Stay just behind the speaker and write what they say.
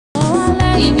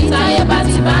ibi táyé bá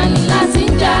ti bá ní láti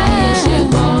ń já ṣe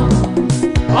gbọ́.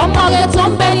 Ọmọge tó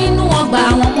ń bẹ nínú ọgbà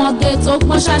àwọn ọmọge tó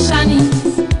gbọ́n ṣáṣá ni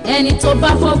ẹni tó bá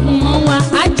fọ́gbọ́n mọ́ wa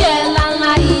á jẹ́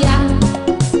láńlá ìyá.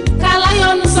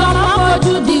 Káláyọ̀nù sọ wọ́n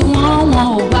fojú di wọ́n ò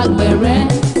bá gbẹ̀rẹ́.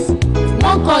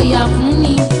 Wọ́n kọ ìyà fún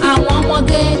ni àwọn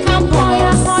ọmọge kámpọ̀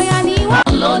ọ̀yà ni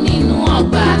wọ́n lọ nínú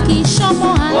ọgbà. Kì í ṣọmọ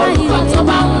aláìlẹ̀ orúkọ tó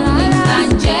bá wọn ní là ń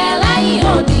jẹ́ láyé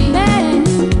òdì.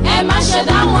 Ẹ má ṣe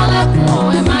dá wọn lẹ́kùn o,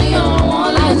 ẹ má yọ wọn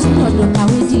lẹ́nu.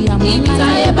 Ibi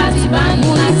táyé bá ti bá ní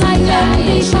láti jẹ́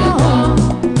ìṣẹ́kọ̀.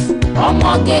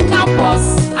 Ọmọge campus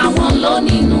àwọn ló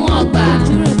nínú ọgbà.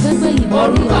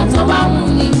 Orúkọ tó bá wọn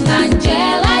ní là ń jẹ́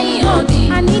láyé òdì.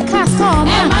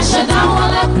 Ẹ má ṣe dá wọn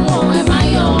lẹ́kùn o, ẹ má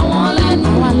yọ wọn lẹ́nu.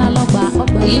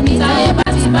 Ibi táyé bá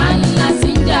ti bá ní láti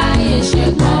jẹ́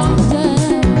ìṣẹ́kọ̀.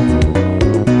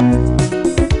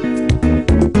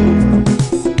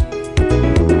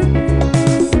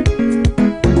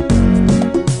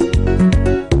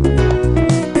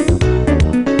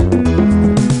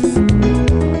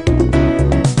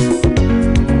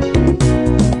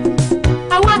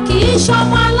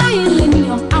 Ṣọmọ aláìlè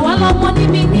nìyàn àwa lọmọ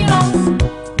níbi níran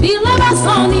bí lọ́bà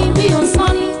sàn ni bí ò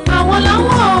sàn ni àwọn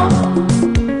lọ́wọ́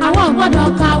àwọn gbọ́dọ̀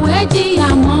kàwé jìyà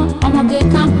mọ́ ọmọge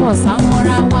campus àwọn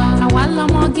ra wa àwa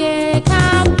lọmọge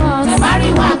campus. Tẹ́ bá rí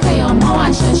wa kẹyọ̀ mọ́ wa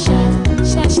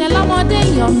ṣẹ̀ṣẹ̀ lọ́mọdé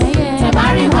yọ̀ mẹ́yẹ. Tẹ́ bá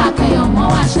rí wa kẹyọ̀ mọ́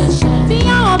wa ṣẹ̀ṣẹ̀ bí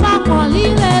àwọn bá pọ̀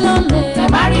líle ló lè. Tẹ́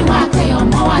bá rí wa kẹyọ̀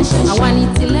mọ́ wa ṣẹ̀ṣẹ̀ àwa ni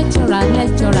ti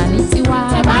lecturer ní tiwa.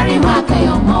 Tẹ́ bá rí wa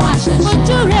kẹyọ̀ mọ́ wa ṣẹ̀ṣẹ̀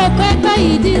ojú rẹ̀ pẹ́pẹ́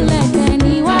ìdílé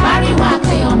kẹ́ni wá. Tẹ́ bá rí wa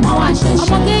kẹyọ̀ mọ́ wa ṣẹ̀ṣẹ̀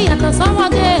ọmọge yàtọ̀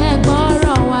sọ́mọge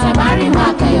ẹ̀gbọ́rọ̀ wa. Tẹ́ bá rí wa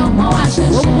kẹyọ̀ mọ́ wa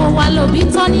ṣẹ̀ṣẹ̀ gbogbo wa lòbí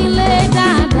tán nílé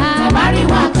dáadáa. Tẹ́ bá rí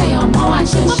wa kẹyọ̀ mọ́ wa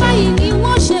ṣẹ̀ṣẹ̀ bó báyìí ni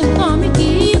wọ́n ṣe nǹkan mi kì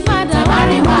í padà. Tẹ́ bá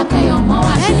rí wa kẹyọ̀ mọ́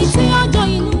wa ṣẹ̀ṣẹ̀ ẹni tí ó jọ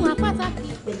inú àpáta kì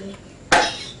í pèlè.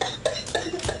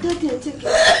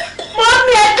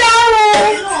 Mọ́mí ẹ dáhùn.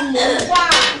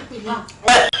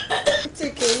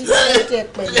 Take it easy, ẹ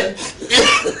pẹ̀lẹ́.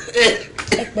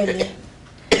 Ẹ pẹ̀lẹ́.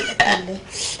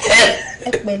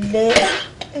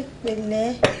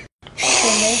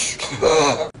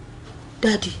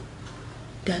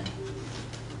 Daddy.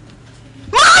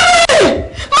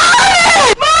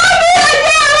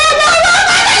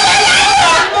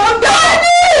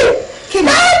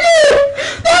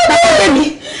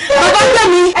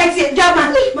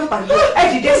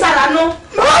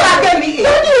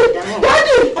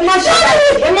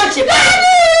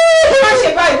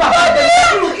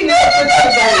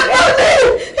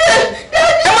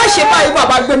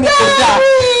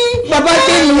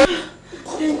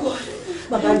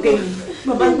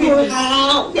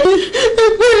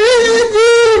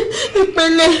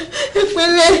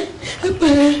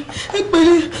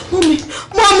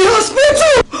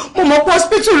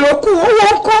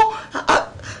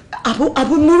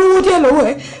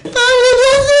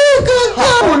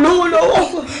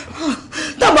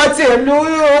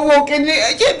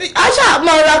 AISHA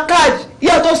máa ra káàdì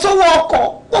yàtọ̀ sówó ọkọ̀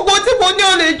gbogbo tí mo ní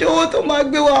ò lè jẹ́ owó tó máa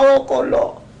gbé wa ọkọ̀ lọ.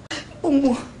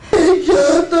 Ọmọ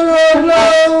ìṣòro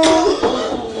lọ́wọ́.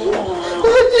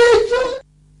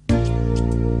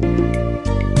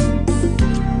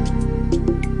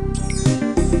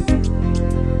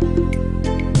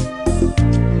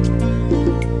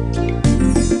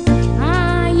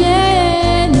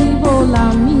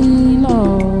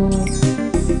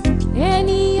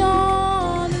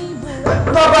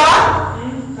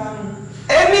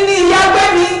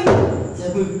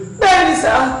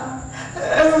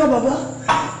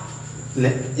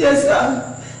 Yes, sir.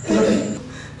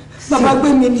 Bàbá gbé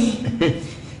mi ni.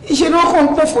 Iṣẹ́ náà kàn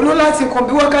pọ̀ fòló láti kàn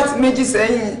bí wákàtí méjì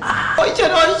sẹ́yìn. Iṣẹ́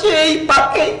náà ṣe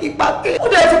ìpàkẹ́. Ó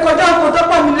dẹ̀ ti kọjá nǹkan tó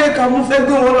pọ̀ mí lẹ́ka mo fẹ́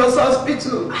gbé wọn lọ sí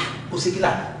hospital. Ó sì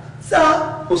kílà. Sá.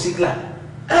 Ó sì kílà.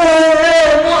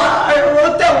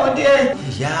 Wọ́n tẹ̀wọ̀n díẹ̀.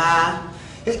 Ìyá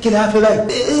kí ni a fẹ́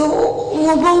báyìí?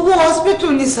 Wọ́n bọ́ wọ́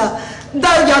hospital ni sà. Dá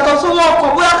ìyàtọ̀ sówó ọkọ̀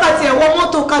bóyá kàtì ẹ̀wọ́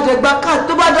mọ́tò kàdẹ̀gbà káàdì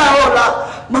tó bá dá ọ̀la.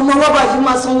 Mama Roba yìí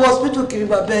máa sanwó hospital kiri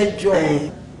bàbá ẹ jọ.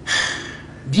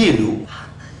 Bí èlò?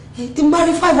 Tí n bá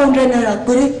rí 500 naira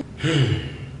péré.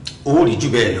 Owó rí jù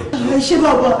bẹ́ẹ̀ lọ. Ẹ ṣé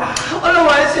bàbá.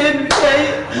 Ọlọ́wọ́ ẹ ṣe é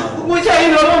gbogbo iṣẹ́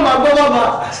yìí lọ́wọ́ máa gbọ́ bàbá.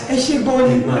 Ẹ ṣé gan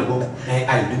ni.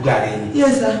 Àìdúgba rẹ ni.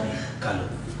 Yes sir. Kálọ̀.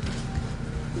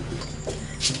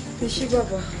 Ẹ ṣé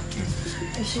bàbá.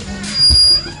 Ẹ ṣé gan ni.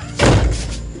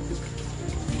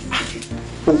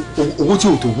 Owó tí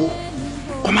ò tó wó.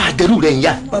 Kọ́ máa dẹrù rẹ̀ ń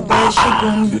yá. Bàbá ẹ ṣé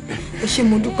gan ni. Ẹ ṣé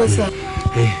mo dúpẹ́ sà.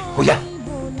 Ó yá.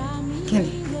 Kí ni?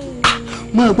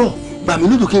 Máa gbọ́, gbà mí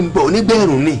lódò kí n gbọ́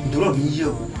onígbẹ̀rún ni. Ìdúró mi yí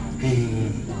ọ.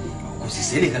 Kò sì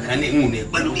sẹ́ni kankan ní ìhùn ẹ̀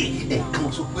pẹ̀lú ẹ̀ẹ̀kan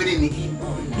oṣù péré ni.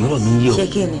 Ìdúró mi yí ọ. Ṣé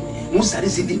kí ni? Mo sáré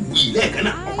sí ní wuyì lẹ́ẹ̀kan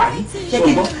náà, ọ parí. Ṣé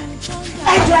kí ni?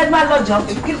 Ẹ ẹ máa lọ jọ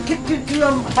kí ló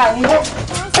bá yín. ẹ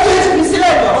ṣe fi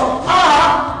sílẹ̀ lọ.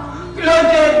 kí ló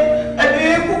dé ẹbí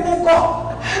kúkú kọ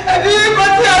ẹbí kò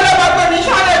tí ọlọ́mọgbọ́n ní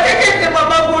sọ́ọ̀lẹ̀ kékeré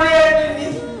bàbá borí ẹni ni.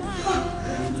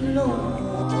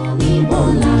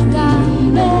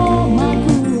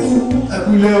 ẹ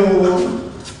kúlẹ̀ o.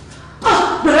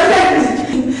 bẹ̀rẹ̀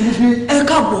ẹ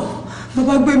káàbọ̀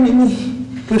bàbá gbé mi ní.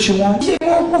 kí ló ṣe wọ́n. ṣé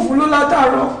wọ́n kò fún ló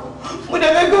látàárọ̀ mo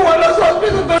dẹ̀ fẹ́ gbé wọn lọ sí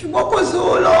ọ̀sìpítù tó ṣùgbọ́n kò sí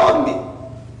owó lọ́wọ́ mi.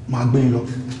 máa gbé lọ.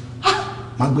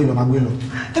 máa gbé lọ.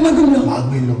 ẹ máa gbé mi lọ. máa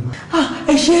gbé lọ.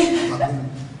 ẹ ṣe.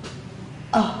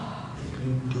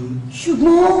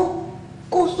 ṣùgbọ́n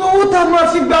kò sówó tá a máa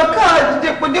fi gba káàdì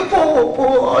dépòdépò òpó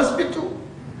ọ̀sìpítù.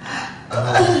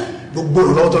 gbogbo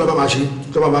ìrànlọ́wọ́ tó lọ́ bá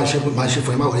máa ṣe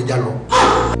fún ẹ má wọlé já lọ.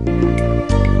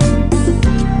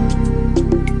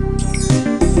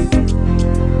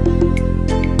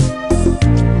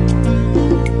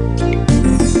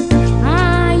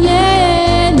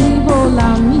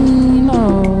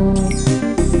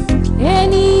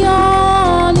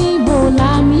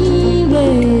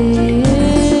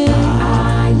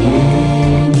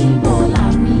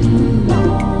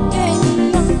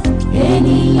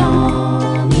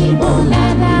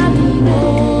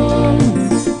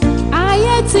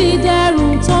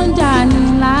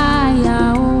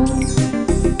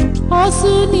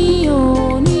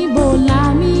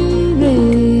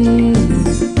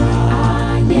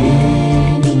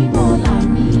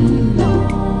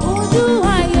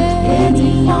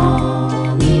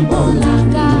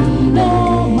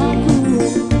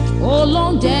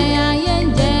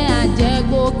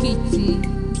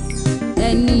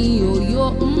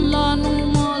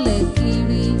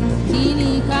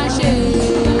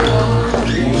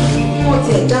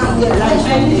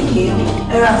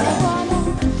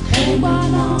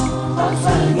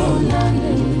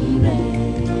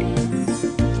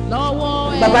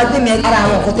 Bàbá gbé mi ara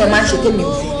àwọn nǹkan tẹ́ máa ń ṣe tèmi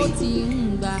ò fi rí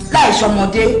láì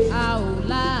ṣọmọdé.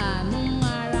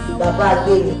 Bàbá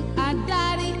gbé mi.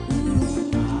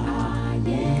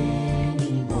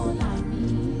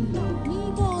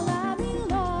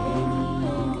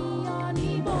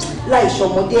 láì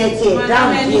ṣọmọdé ẹ tiẹ̀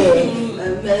dáhùn díẹ̀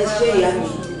ẹ ṣe ìyá mi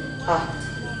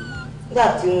nígbà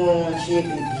tí wọ́n ṣe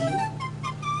bèbí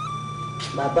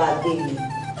bàbá gbé mi.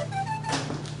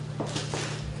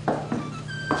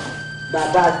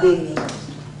 Bàbá gbé mi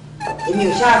èmi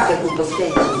ò ṣáà fẹ́ gbogbo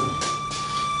sẹ́ǹtì.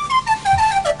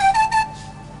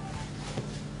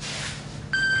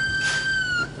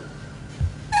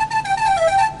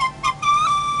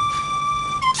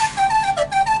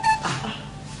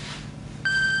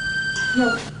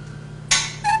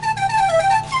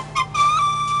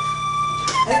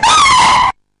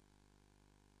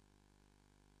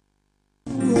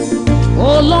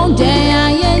 olóúnjẹ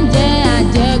ayé ń jẹ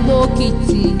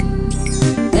àjẹgbókìtì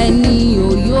ẹni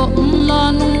òyò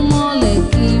ńlọnú mọ́lẹ̀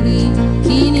kiri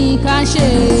kí ni ká ṣe.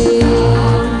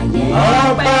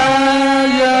 ọpẹ́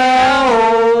yẹ o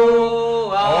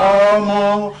ọmọ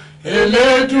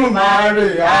Elédùmarè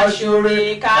aṣọre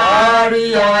kárí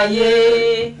ayé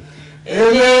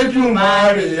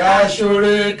Elédùmarè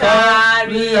aṣọre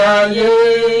kárí ayé.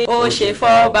 ó ṣe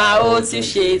fọ́ba ó tún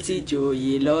ṣe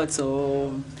tìjòyè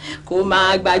lọ́tọ̀ kò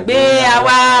máa gbàgbé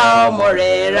àwa ọmọ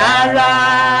rẹ̀ rárá.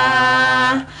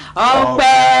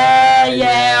 ọpẹ́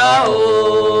yẹ ọ́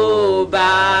o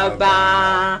bàbá.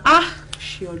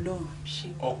 ṣé Ọlọ́run ṣe.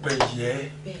 ọpẹ́ yẹ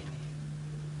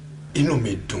inú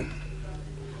mi dùn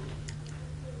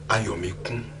ayọ̀ mi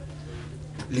kún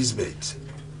Elizabeth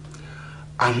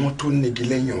àwọn tó nígi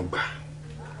lẹ́yìn ọgbà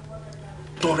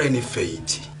tọrẹ ní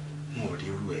fẹ̀yìntì mo rí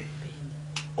irú ẹ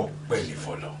ọpẹ́ ní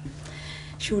fọlọ.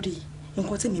 sórí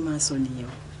nǹkan tí mi máa sọ nìyẹn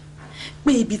o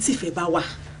pé ibi tífẹ̀ bá wà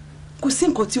kò sí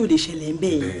nǹkan tí ò lè ṣẹlẹ̀ ń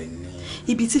bẹ́ẹ̀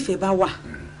ibi tífẹ̀ bá wà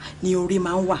ni orí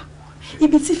máa ń wà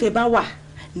ibi tífẹ̀ bá wà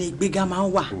ni ìgbéga máa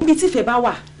ń wà ibi tífẹ̀ bá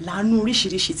wà láàánú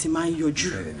oríṣiríṣi ti máa ń yọjú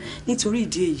nítorí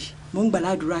ìdí èyí mo ń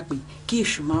gbàládùra pé kí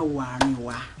èṣù máa wọ àárín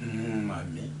wa.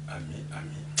 àmín àmín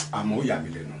àmín àmọ́ ó yà mí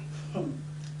lẹ́nu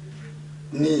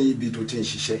ní ibi tó ti ń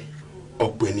ṣiṣẹ́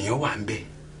ọ̀pọ̀ ènìyàn wà ń bẹ̀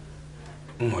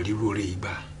wọn rí rúore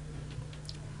ìgbà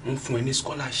ń fún ẹ ní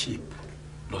scholarship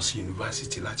lọ sí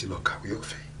yunifásitì láti lọ kàwé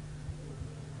ọ̀fẹ́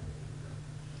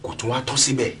kò tún wá tán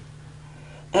síbẹ̀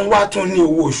wọ́n wá tún ní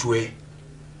owó oṣù ẹ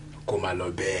kó máa lọ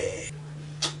bẹ́ẹ̀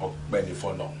ọpẹ́ ní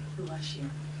fọlọ.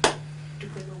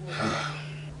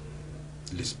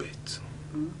 Elizabeth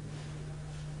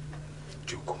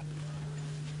jókòó.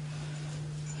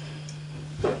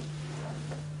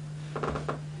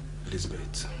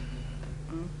 Elizabeth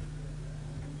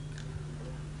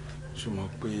ṣé o mọ̀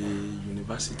pé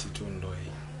yunifásitì tó ń lọ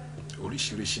yìí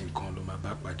oríṣiríṣi nǹkan ló máa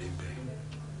bá pàdé ń bẹ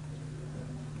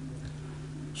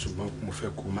ṣùgbọ́n mo fẹ́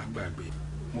kó má gbàgbé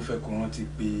mo fẹ́ kó rántí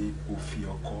pé o fi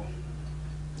ọkọ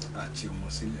àti ọmọ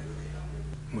sílẹ̀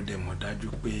mo dẹ̀ mọ̀ dájú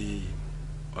pé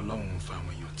Ọlọ́run fa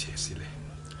àwọn èèyàn tiẹ̀ sílẹ̀.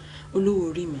 olówó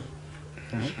orí mi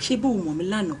ṣé bó mọ̀ mí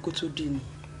lánàá kó tó dé ni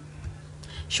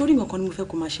sórí nǹkan ni mo fẹ́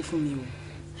kó máa ṣe fún mi o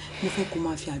mo fẹ́ kó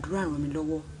máa fi àdúrà ràn mí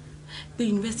lọ́wọ́ pé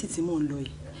yunifásitì tí mò ń lọ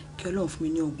yìí kí Ọlọ́run fún mi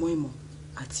ní ọgbọ́n ìmọ̀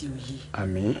àti òye.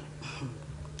 àmín.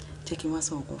 jẹ́ kí n wá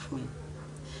sọ ọkàn fún ẹ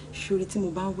sórí tí mo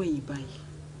bá ń wẹ̀yìn báyìí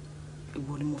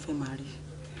ìwọ ni mo fẹ́ máa rí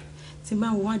tí n bá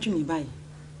ń wo wájú mi báyìí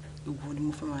ìwọ ni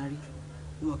mo fẹ́ máa rí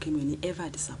mo kí mi ò ní ever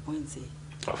disappoint ẹ.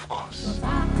 of course.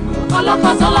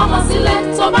 ọlọ́kọ̀ tó lọ́mọ sílẹ̀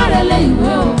tó bá relé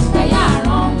ìwé o ẹ̀yà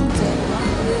àrán ń tẹ̀ wá.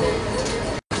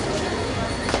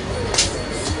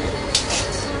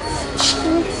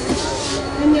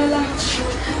 Eniola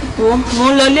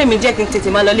mo ń lọ ilé mi jẹ́ kí n tètè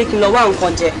máa lọ ilé kí n lọ wá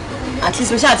nǹkan jẹ àti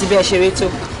special àti bẹ́ẹ̀ ṣeré tó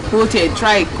owó tiẹ̀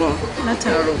try gan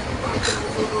látàárọ̀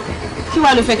kí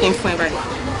wàá ló fẹ́ kí n fún ẹ báyìí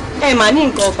ẹ mà ní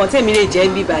nǹkan ọkàn tèmi lè jẹ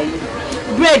bí báyìí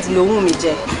bread ló wù mí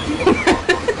jẹ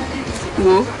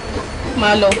wo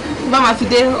máa lọ bá máa fi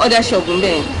dé other shop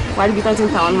bẹ́ẹ̀ wàá rí bí wọ́n ti ń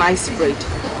ta àwọn nice bread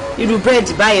irú bread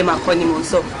báyẹn mà kọ́ ni mò ń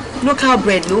sọ local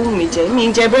bread ló wù mí jẹ mi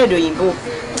ń jẹ bread òyìnbó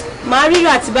màá rírò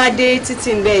àti bá dé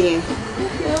títì ń bẹ́ẹ̀ yẹn.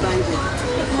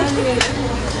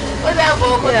 ó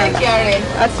dàbọ̀ kó tẹ̀ kí ara ẹ̀.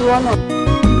 àti wọ́n náà.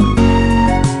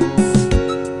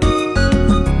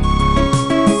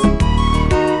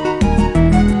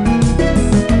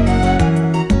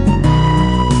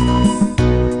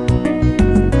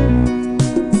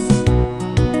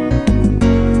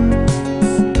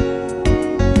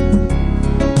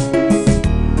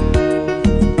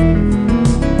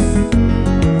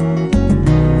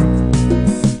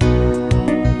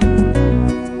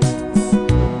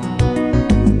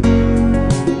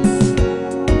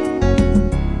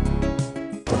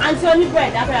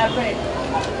 Bread, bread, bread.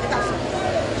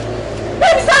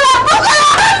 Baby Sala,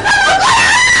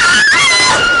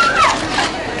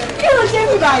 kí ló ṣe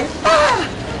mí báyìí?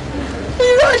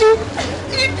 Irọ́ ni,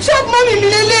 ṣọ́ọ̀bù mọ́mì mi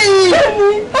lélẹ́yìn.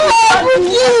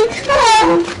 Bùkí,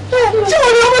 ṣé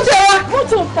wọ́n ní ọmọ tẹ wá?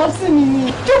 Mọ́tò pọ̀ sí mi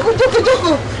ni.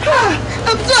 Jókòó.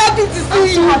 I'm so happy to see you. I'm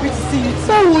so happy to see you.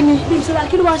 Báwo ni? Baby Sala,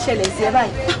 kí ló wá ṣẹlẹ̀ sí ẹ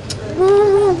báyìí?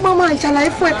 Mama, ìṣàlàyé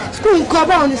fún ẹ. School nǹkan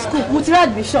báwo ni school? Mo ti rí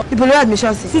admission. Ibo ló rí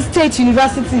admission sí? Sí State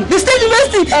University. The State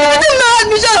University? I didn't know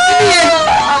admission sí mi yẹn.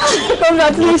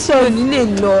 Congratulations. Òní lè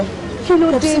lọ. Kí ló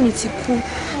dé? Mi ti kú.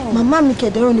 Màmá mi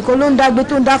kẹ̀dẹ̀rọ̀ nìkan ló ń dágbé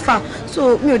tó ń dáfà.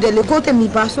 So mi ò dẹ̀ lè kó tèmi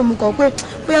bá so mo kàn pé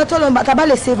bóyá tọ́lọ́ bàtà bá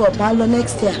lè save up máa lọ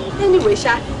next year. Anyway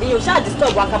ṣá, èyàn ò ṣáà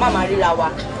disturb wa ká má máa ríra wa.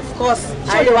 Of course,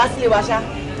 àárẹ̀ wá sílé wa ṣá.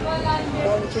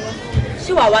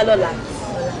 Ṣé wàá wá lọ́la?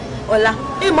 Ọ̀la.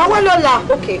 Máa wá lọ́la.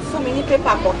 Okay, fún mi ní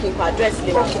pépà kan kí n kọ address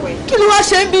lè wá fún ẹ. Kí ló wá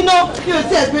ṣe ń bínú? Kí o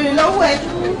tiẹ̀ béèrè lọ́wọ́ ẹ.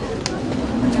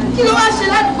 Kí ló wá ṣe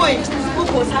ládùúgbò yìí? Mo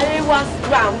kò sáré wá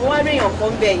ra àwọn aréèyàn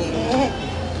kan bẹ̀ yẹn.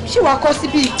 Ṣé wàá kọ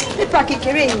síbí pépà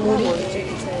kékeré yìí mo rí?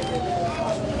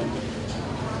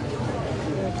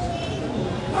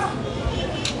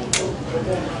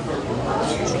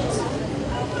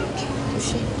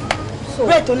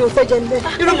 Bread tó ní o fẹ́ jẹ níbẹ̀.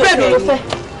 Irú bread wo ló fẹ́?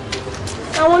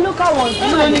 Àwọn local ones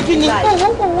ló ní kí ni?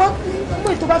 Wọ́n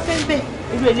pé tó bá fẹ́ ń bẹ̀.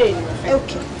 Irú eléyìí ni mo fẹ́. Ok.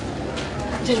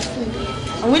 Jẹ́ fún mi.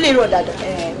 Àwọn ilé ìrọ̀ dáadáa.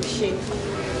 Ṣe.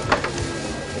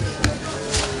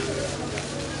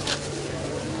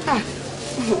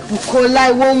 Bukola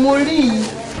ìwọ mo rí yìí.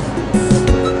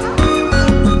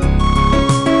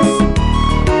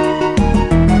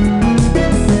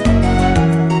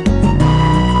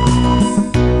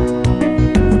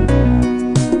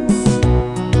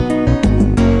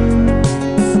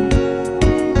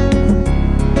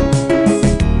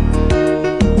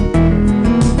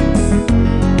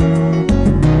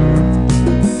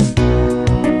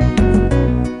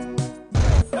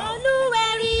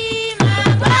 Olúwẹ̀rí máa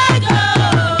gbọ́dọ̀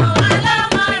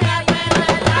alámọ̀ràn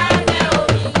pẹ̀lẹ́.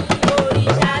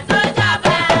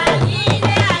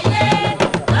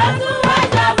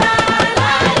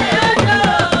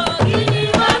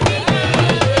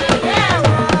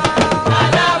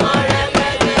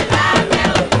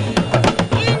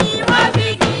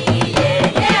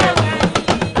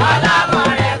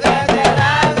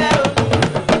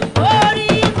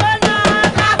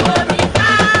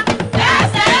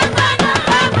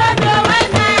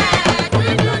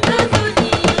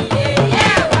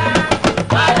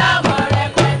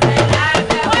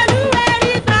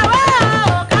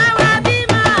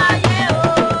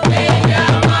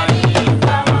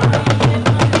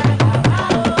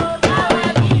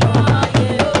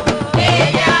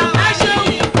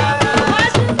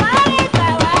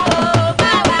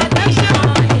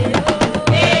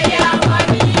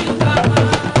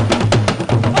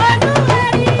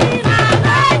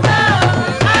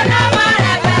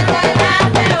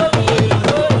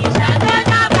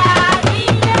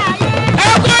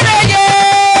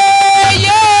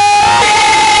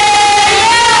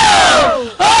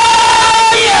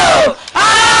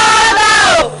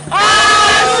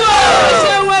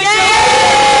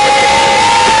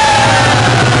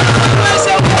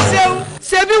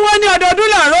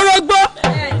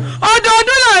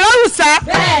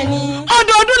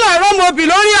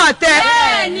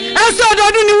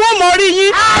 lọ́dọọdún ni wọ́n mọ̀ rí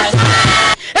yín.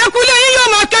 Ekulé yín yóò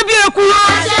máa ké bí eku.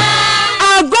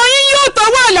 Àgọ́ yín yóò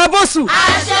tọwọ́ àlàbọ̀sùn.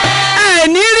 Ẹ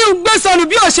ní rí gbèsòlù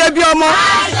bí òṣè bí ọmọ.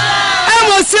 Ẹ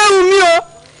mọ̀ ṣeun mi o.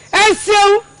 Ẹ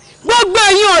ṣeun gbogbo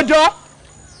ẹ̀yin ọ̀dọ́.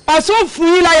 Ọ̀ṣun fún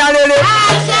yín láya rere.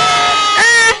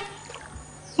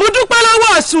 Mo dúpẹ́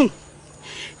lọ́wọ́ Ọ̀ṣun.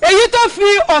 Èyí tó fi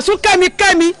Ọ̀ṣun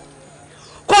kẹ́mi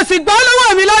kò sì gbọ́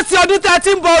lọ́wọ́ mi láti ọdún tí a ti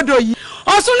ń bọ odò yìí.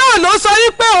 Ọ̀ṣun náà ló sọ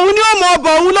wípé òun ni ó mọ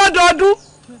ọbọ̀ òun lọ́dọọdún.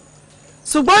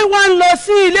 Ṣùgbọ́n wọ́n ń lọ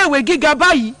sí iléèwé gíga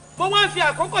báyìí. Mo wá ń fi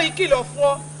àkókò yìí kìlọ̀ fún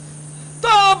ọ. Tó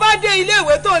o bá dé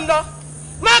iléèwé tó ń lọ,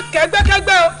 má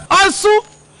kẹ́gbẹ́kẹ́gbẹ́ o. Ọ̀ṣun,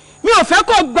 mi ò fẹ́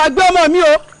kó gbàgbé ọmọ mi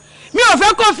o. Mi ò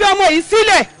fẹ́ kó fi ọmọ yìí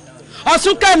sílẹ̀.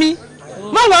 Ọ̀ṣun kẹ́mi,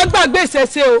 má wàá gbàgbé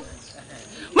ìṣẹ̀ṣe o.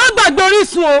 Má gbàgbé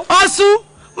orísun o. Ọ̀ṣun,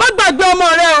 má gbàgbé ọmọ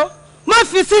rẹ o. Má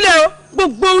fi sílẹ̀ o.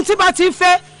 Gbogbo ohun tí bá ti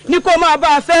fẹ́ ni kó máa bá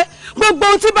a fẹ́. Gbogbo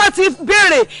ohun tí bá ti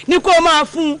béèrè ni kó máa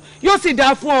fún un. Yóò sì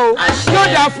dáa fún ọ o. Yóò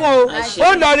dáa fún ọ o. Ó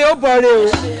lọ re ó bọ̀ re o.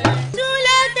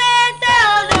 Súlẹ̀ tẹ́tẹ́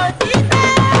odò títẹ́.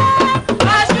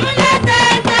 Ọ̀ṣunlẹ̀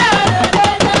tẹ́tẹ́ odò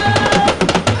tẹ́tẹ́.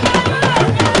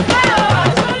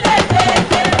 Ọ̀ṣunlẹ̀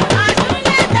tẹ́tẹ́.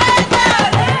 Ọ̀ṣunlẹ̀ tẹ́tẹ́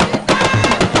odò títẹ́.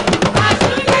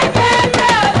 Ọ̀ṣunlẹ̀ tẹ́tẹ́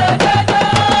odò tẹ́tẹ́.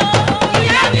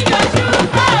 Ìyá mi lọ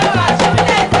ṣùkọ́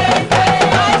ọ̀ṣunlẹ̀ tẹ́tẹ́.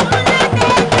 Ọ̀ṣunlẹ̀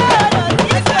tẹ́tẹ́ odò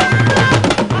títẹ́.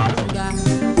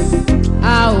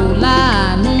 A ò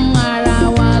láàánú ara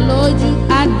wa lójú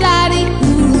adarí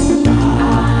kúrú.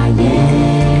 Ayé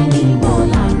níbo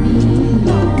la mi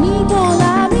lọ? Níbo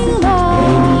la mi lọ?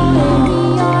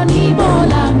 Ènìyàn níbo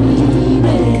la mi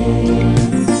rè?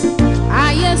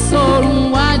 Ayé sorun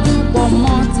wájú pọ̀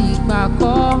mọ́ ti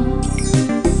pàkọ́.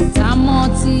 Tàmọ́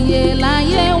ti yé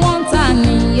láyé wọ́n ta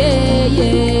ní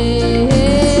yéyé.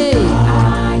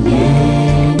 Ayé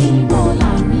níbo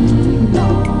la mi lọ?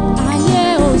 Ayé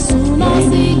òsùn náà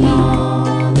sí gan.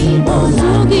 Níbo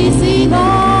lùgì sí gan.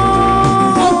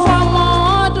 Mo fọmọ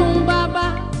ọdún bàbá.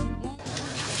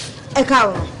 Ẹ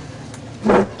káàárọ̀.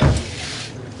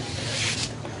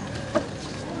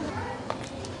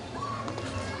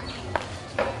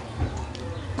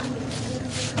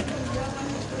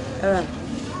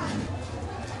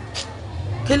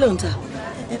 Kí ló ń ta?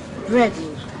 Bread.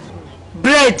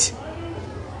 Bread.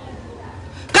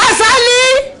 Kásálí.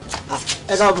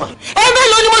 Ẹ káàbọ̀. Ẹgbẹ́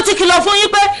ló ní mo ti kìlọ̀ fún yín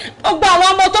pé gbogbo àwọn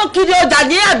ọmọ tó ń kiri ọjà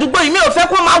ní àdúgbò yìí mi ò fẹ́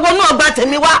kó máa wọnú ọgbà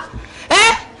tèmi wá.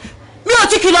 Mi ò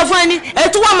ti kìlọ̀ fún ẹni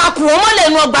ẹ̀tú wà máa kù wọ́n mọ́lẹ̀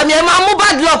inú ọgbà mi ẹ máa mú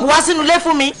bad luck wá sínú ilé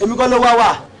fún mi. Èmi kọ́ ló wá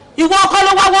wà. Ìwọ ọkọ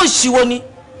ló wá wọ́n òṣìwò ni.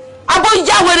 Abó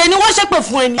ìjà wèrè ni wọ́n ṣépè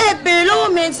fún ẹni. Ẹ béèrè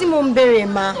lọ́wọ́ mi tí mo ń béèrè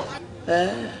ma.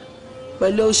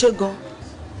 Pẹ̀lú oṣé gan.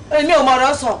 Èmi ò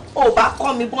mọ̀rọ̀ sọ, ò bá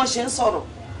kọ́ mi bọ́n ṣe ń sọ̀rọ̀.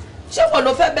 Ṣé wọ́n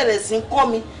ló fẹ́ bẹ̀rẹ̀ sí ń kọ́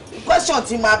mi? Question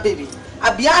tí máa béèrè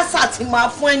àbí answer tí máa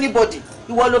fún anybody?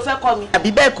 Ìwọ ló fẹ́ kọ́ mi.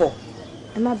 Àbí bẹ́ẹ̀ kọ́?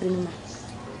 Ẹ má bínú ma.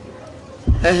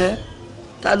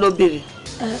 Ta ló béèrè?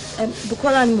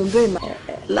 Bukola ni mo ń béèrè ma.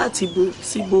 Láti bo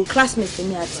síbo. Classmate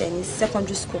mi àti ẹni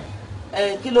secondary school.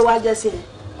 Kí ló wá jẹ́ sí ẹ?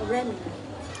 Ọ̀rẹ́ mi.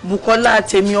 Bukola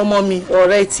àtẹ̀mí ọmọ mi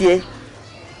ọ̀rẹ́ tiẹ̀.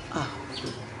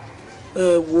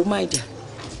 Wo máa jà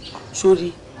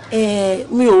sórí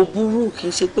mi ò burú kì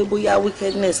í ṣe pé bóyá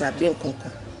wickedness àbí nǹkan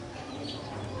kan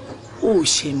ó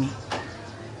ṣe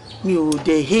mi ò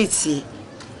dẹ̀ hate ẹ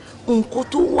nǹkan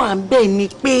tó wà ń bẹ̀ ni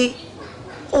pé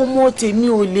ọmọ tèmi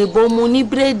ò lè bọ́ ọmọ ní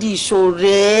búrẹ́dì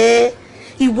ìṣọ̀rẹ́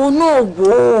ìwọ náà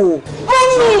wò ó.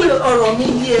 mọ́mí ọ̀rọ̀ mi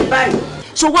yí ẹ báyìí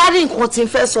ṣé wàá rí nǹkan tí n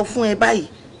fẹ́ sọ fún ẹ báyìí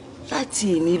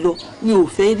láti èmi lọ mi ò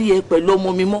fẹ́ rí ẹ pẹ̀lú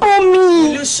ọmọ mi mọ́.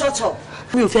 mọ́mí You shut up.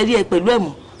 mi ò fẹ́ rí ẹ pẹ̀lú ẹ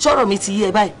mọ́ sọ̀rọ̀ mi ti yí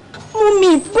ẹ báyìí.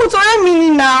 Mummy, but ọ̀rẹ́ mi ni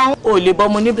now. O lè bọ́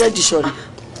ọmọ ní búrẹ́dì ṣọ̀rẹ́.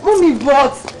 Mummy,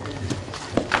 but.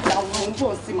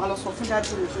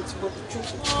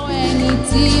 Ẹni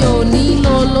tí ò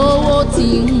nílò lówó ti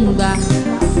ń gbà.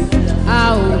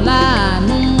 A ò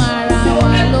láàánú ara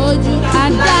wa lójú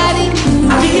adarí kúrú.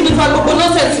 Àbí kí ni fa gbogbo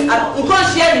nọ́ọ̀sẹ̀sì? Nǹkan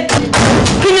ṣe é ni.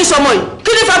 Kí ni sọmọ yìí?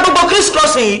 Kí ni fa gbogbo criss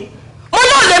crossing yìí? Mo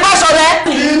náà lè bá ṣọ̀rẹ́.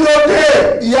 Kí ló dé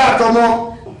ìyá àtọmọ?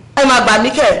 Ẹ máa gbà mí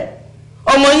kẹ́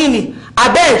ọmọ yín ni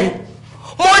abẹ́ẹ̀rí.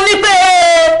 Mo ní pé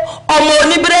ọmọ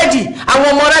oníbírẹ́dì àwọn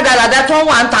ọmọ rádaràdà tó ń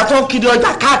wà ń ta tó ń kiri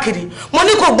ọjà káàkiri mo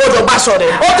ní kò gbọdọ̀ bá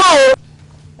ṣọ̀rẹ́. Ó tó o.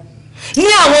 Ní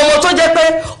àwọn ọmọ tó jẹ́ pé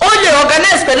ó lè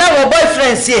organize pẹ̀lú àwọn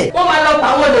boyfriends ẹ̀. Wọ́n máa lọ pa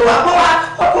àwọn olè wá kó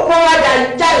wá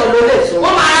jáyọ̀ lólè.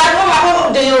 Wọ́n máa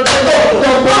kó dèyàn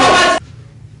lólè.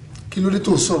 Kí ló dé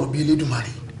tó sọ̀rọ̀ bí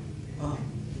Elédùmarè?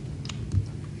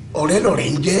 Ọ̀rẹ́ lọ̀rẹ́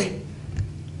ń jẹ́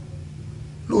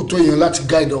lóòótọ́ èèyàn láti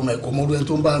gáìdì ọmọ ẹ̀kọ́ mọ́rú ẹni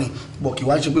tó ń bá rìn bọ̀ kí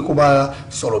wá ṣe pé kó bá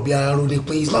sọ̀rọ̀ bí ara ro ni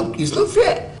pé it's not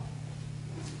fair.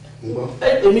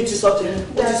 Èmi ti sọ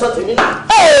tèmi náà.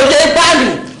 Ó lè bá mi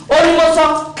ó ní mo sọ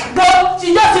gbọ́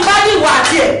tíjọ́ ti bá ní ìwà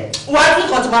àti ẹ̀ wà á tún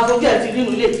kàn tí máa fojú ẹ̀ fi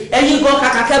nínú ilé ẹ̀yin gan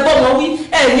kàkà kẹ́ bọ́mọ wí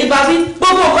ẹ̀ ní bá wí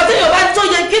gbogbo nǹkan tí yóò bá tó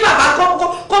yẹ kí bàbá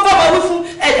kó bọ́mọ wí fún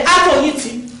ẹ̀ àtò yìí tì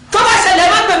tó bá ṣẹlẹ̀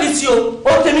má gbèmí sí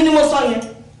o tèmi ni mo sọ yẹn.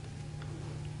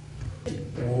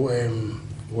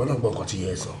 ìwọ náà gbọ́ ọkàn tí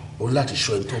yẹ sọ o láti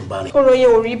ṣọ́ ẹni tó ń bá rìn. ọ̀rọ̀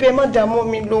yẹn ò rí bẹ́ẹ̀ má dààmú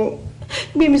mi lò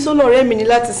gbé mi sọ́nà ọ̀rẹ́ mi ní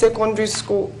láti secondary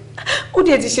school ó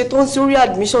dẹ̀ ti ṣetán sí orí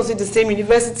admission sí the same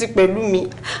university pẹ̀lú mi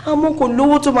àmọ́ kò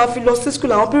lówó tó máa fi lọ sí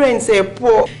school àwọn parents ẹ̀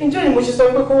pọ̀. ǹjẹ́ ni mo ṣe sọ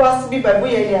pé kó wá síbí bàbá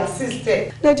yẹn lè assist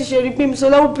ẹ̀. dájú ṣe rí pé mi sọ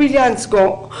láwọ́ brilliant gan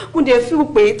mo dẹ̀ feel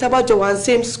pé tábàjọ wà ní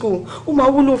same school ó máa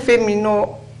wúlò fẹ́mi náà.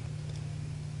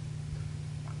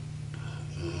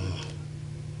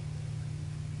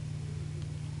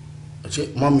 ṣé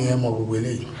mọ́mí ẹ mọ gbogbo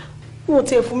eléyìí. wọn ò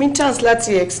tiẹ̀ fún mi chance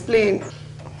láti explain.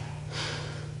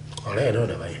 ọ̀rẹ́ ẹ̀ náà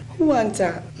dàbá yẹn. ó wà ń ta.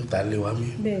 ń ta lé wa mí.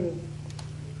 bẹ́ẹ̀ni.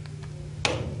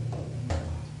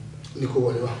 ní kó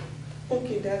wọlé wa.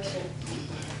 okay that's all.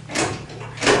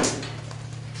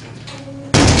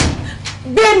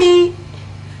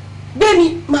 gbẹ́mi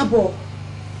má bọ̀.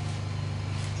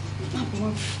 má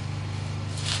bọ̀.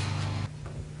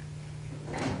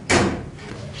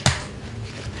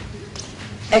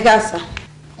 ẹ ká sá.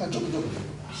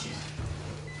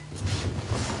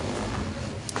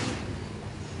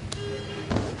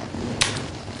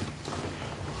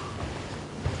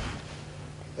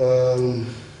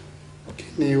 kí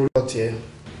ni orúkọ tiẹ̀?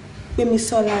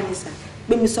 Gbémisọ́lá ni sà.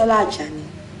 Gbémisọ́lá Àjàní.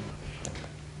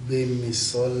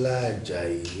 Gbémisọ́lá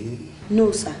Àjàyí. No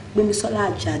sà, Gbémisọ́lá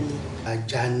Àjàní.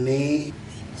 Àjàní.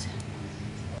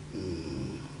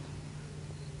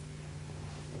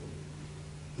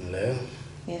 Ǹlẹ́.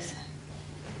 Yes sir.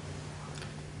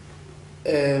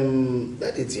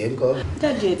 Dáàdì tiẹ̀ ń kọ́?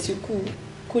 Dáàdì ẹ̀ ti kú.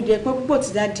 Kò jẹ́ pé púpọ̀ tí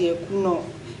dáàdì ẹ̀ kú náà.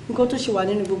 Nǹkan tó ṣe wà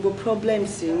nínú gbogbo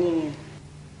problems nìyẹn.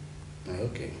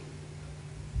 Okay.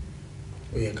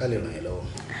 Ó yẹ ká lè ràn ẹ́ lọ́wọ́.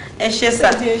 Ẹ ṣé sà.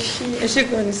 Ẹ ṣé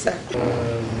gan ni sà.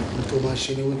 N tó máa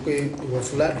ṣe ni wípé ìwọ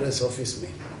fún ládírẹ́sì ọ́fíìsì mi.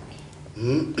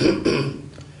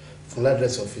 Fún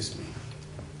ládírẹ́sì ọ́fíìsì mi.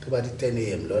 Tó bá di 10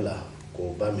 AM lọ́la kò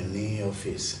bá mi ní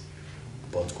ọ́fíìsì.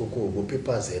 But kókó gbogbo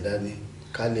papers ẹ̀ dání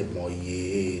ká lè mọ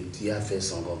iye tí a fẹ́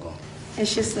san gangan. Ẹ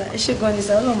ṣé sà. Ẹ ṣé gan ni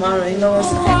sà. Ọlọ́run máa ràn yín lọ́wọ́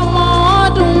sà. ọmọ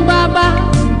ọdún bàbá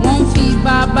wọn fi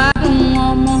bàbá dùn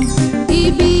ọmọ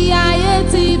ibi ayé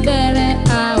ti bẹ̀rẹ̀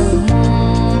a ò mọ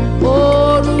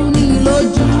ooru ní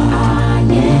lójú.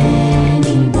 ayé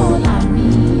níbo la mi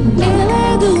lọ.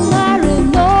 Elédùmarè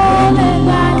ló lè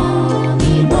gbà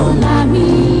níbo la mi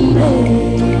rè.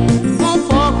 wọ́n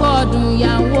fọkọ dùn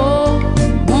ìyàwó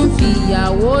wọ́n fi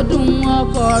ìyàwó dùn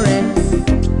ọkọ rẹ̀.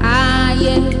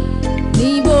 ayé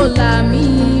níbo la mi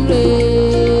rè.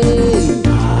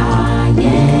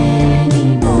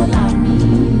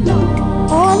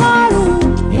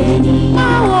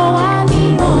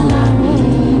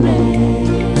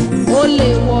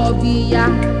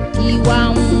 ìwà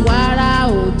ń wára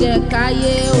ò jẹ́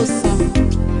káyé ò sàn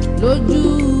lójú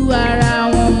ara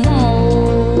wọn mọ́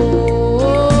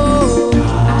o.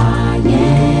 ayé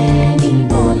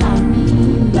níbo la mi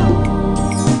lọ.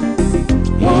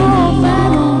 wọ́n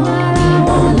fẹ́ràn ara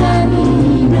wọn lẹ́nu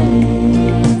rẹ̀.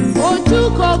 ojú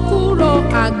kò kúrò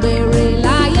àgbèrè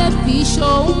láyé fi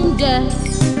ṣoúnjẹ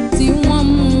tí wọ́n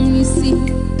mú mi sí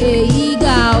èyí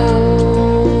ga o.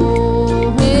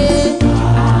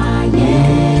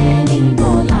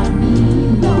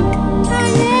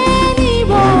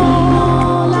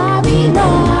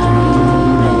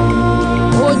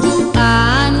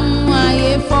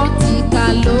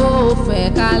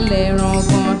 kalẹ̀ ràn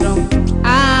gàndàn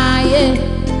ayé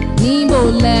níbo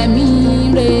lẹ́mí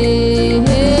rè.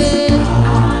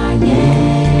 ayé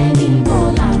níbo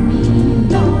la mi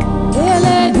lọ.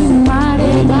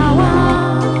 Elédùmarè gbà wá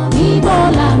níbo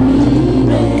la mi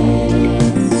rè.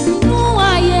 inú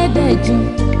ayé dẹ̀jìn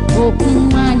òkun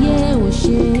ayé ò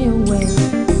ṣe wẹ̀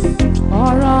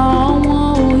ọ̀rọ̀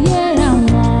wọn ò yẹra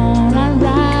wọn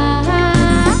rárá.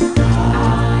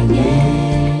 ayé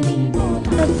níbo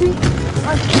la mi lọ.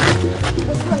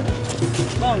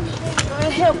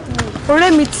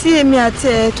 ọ̀rẹ́ mi tí èmi àti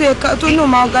ẹ̀ tó yẹ tó náà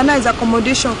máa organize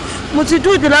accommodation mo ti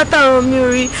dúró de látàrọ mi ò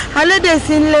rí alédè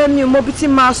sí ń lé mi ò mọbi tí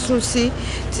máa sùn sí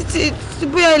títí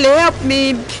bóyá ilẹ̀ help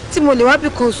mi tí mo lè wá bí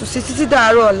kan sùn sí títí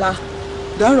dàárọ̀ ọ̀la.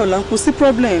 dàárọ̀ ọ̀la kò sí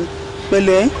problem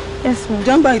pẹ̀lẹ́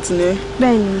jamba ìtìlẹ̀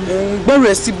gbọ́rọ̀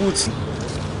ẹ̀ sí boot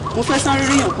mo fẹ́ sáré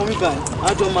ríyàn kan bíbà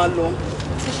àjọ máa lọ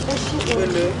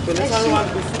pẹ̀lẹ́ sáré wá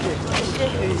gbé sílẹ̀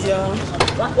ẹ̀yà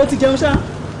ó ti jẹun ṣá.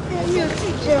 mi ò tí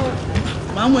ì jẹun.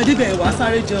 màá mú ẹdí bẹ̀rẹ̀ wá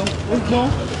sáré jẹun ó gbọ́n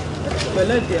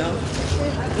pẹ̀lẹ́ ìdíyà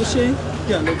ó ṣe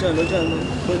kí àlọ́jà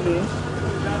pẹ̀lú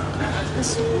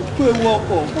kó ewu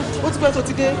ọkọ̀ ó ti pẹ́ tó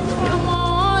ti dé. ọmọ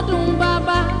ọdún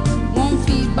bàbá wọn ń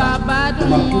fi bàbá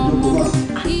dùn wọn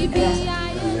ibi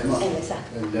ayé.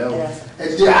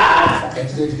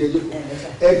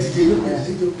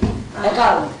 Ẹ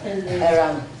káàbọ̀ ẹ ra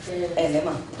mi ẹ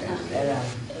lẹ́mà ẹ ra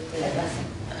mi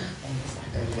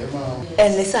ẹ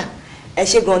lẹ́ sà ẹ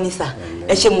ṣé gan ni sà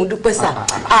ẹ ṣé mo dúpẹ́ sà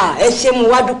ẹ ṣé mo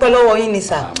wá dúpẹ́ lọ́wọ́ yín ni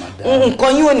sà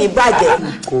nǹkan yín ò ní bàjẹ́.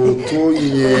 kò tó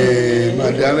yẹn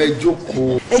madam ẹ jókòó.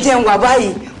 ẹ jẹ́ ń wà báyìí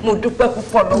mo dúpẹ́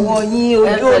púpọ̀ lọ́wọ́ yín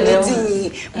ojú òní tì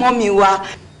yín mọ́ mi wá.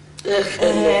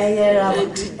 ẹ ra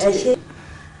ẹ ṣé.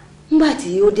 nígbà tí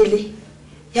ó délé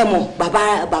ẹ mọ̀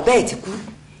bàbá ẹ̀ ti kú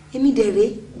èmi dẹ̀rẹ̀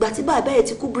ìgbà tí bàbá ẹ̀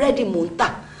ti kú búrẹ́dì mò ń tà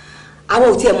àwọn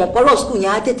ò tiẹ̀ mọ̀ pọ́rọ̀ skul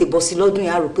yẹn á tètè bọ́ sí lọ́dún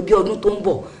yẹn á rò pé bí ọdún tó ń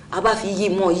bọ̀ a bá fi yí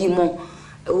mọ́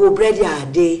owó búrẹ́dì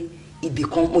àdé ibì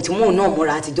kan mo ti mú òun náà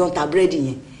mọ́ra àtijọ́ ń ta búrẹ́dì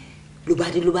yẹn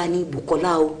ló bá ní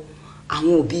Bùkọ́lá o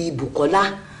àwọn òbí Bùkọ́lá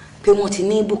pé wọ́n ti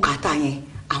ní bùkátà yẹn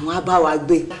àwọn á bá wa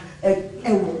gbé ẹ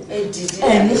wò ẹ dìde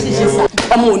ẹ ní ṣiṣẹ́ sá.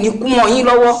 ọmọ ò ní kú mọ́ yín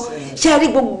lọ́wọ́ ṣé ẹ rí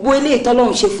gbogbo eléyìí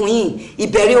tọ́lọ́run ṣe fún yín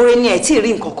ìbẹ̀rẹ̀ oore ni ẹ̀ tí ì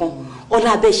rí nǹkan kan ọlá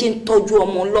abẹ ṣe ń tọ́jú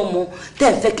ọmọ ọlọ́mọ tẹ́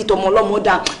ẹ̀ fẹ́ kí tọmọ ọlọ́mọ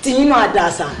dá tí yín náà dá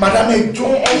àṣà. madam ẹ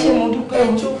jókòó. ẹ ṣé mo dúpẹ́ ẹ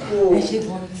jókòó. ẹ ṣé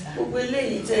gan-an. gbogbo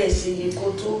eléyìí tẹ́ ẹ ṣe yìí kó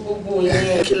tó gbogbo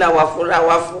yẹn. kí la wà fúnra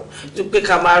wa fún ju pé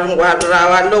ká máa rún wa ra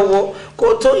wa lọ́wọ́ kó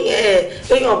tó yẹn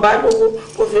èèyàn bá lówó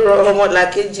kó fi rọ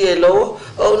ọmọlàkejì ẹ̀ lọ́wọ́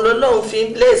ọlọ́run fi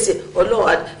ń blẹ̀sẹ̀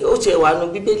ọlọ́run ó ṣe wà nù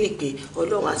bíbélì pé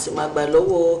ọlọ́run á sì máa gbà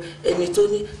lọ́wọ́ ẹni tó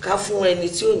ní ká fún ẹni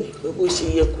tí ò ní pé bó ṣe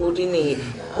yẹ kó rí nìyẹn.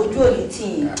 ojú òní tì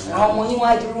yín àwọn ọmọ yín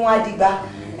wá dúró wá dìgbà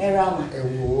ẹ ra mà. ẹ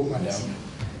wo madam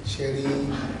ṣe rí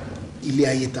ilé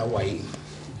ayé ta wà yìí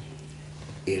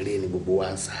eré ni gbogbo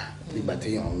wa ń sá nígbà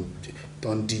téèyàn tó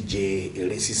ń díje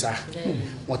eré sísá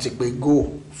wọ́n ti pé go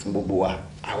fún gbogbo wa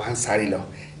àwa ń sáré lọ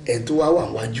ẹni tó wá wà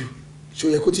níwájú ṣó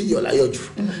yẹ kó ti yọ̀ láyọ̀ jù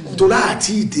nítorí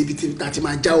àti ìdèbí tí a ti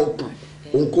máa já okùn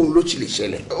ohunkóhun ló ti lè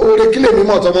ṣẹlẹ̀. oore kílẹ̀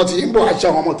mímọ́ tọmọ ti ń bọ̀ àṣà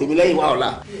àwọn ọmọ tèmi lẹ́yìn wa ọ̀la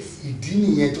ìdí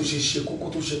nìyẹn tó ṣe ṣe kókó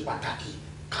tó ṣe pàtàkì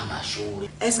ká máa ṣoore.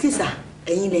 ẹsikísà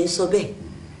ẹ̀yin lẹ ń sọ bẹ́ẹ̀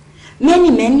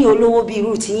mẹ́nì olówó bíi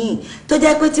irú tiyín tó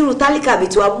jẹ́ pé tírú tálíkà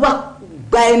bìtú abúgbà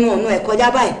gba ẹnu ọ̀nà ẹ̀ kọjá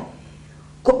báyìí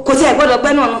kò tí ẹ̀ gbọ́dọ̀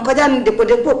gbẹ́nu ọ̀nà kọjá ní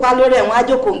dèpòdèpò pa lórí ẹ̀wọ̀n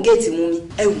ajókòó géètì mú mi.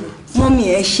 ẹ wò mọ́mì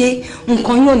ẹ ṣe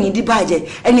nǹkan yóò ní díbàjẹ́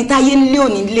ẹni táyé nílé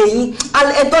òní lé yín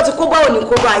ẹ̀tọ́ ti kó bá òní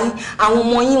kó bá yín àwọn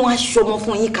ọmọ yín wá ṣọmọ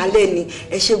fún yín kálẹ̀ ni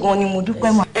ẹ ṣe gan ni mo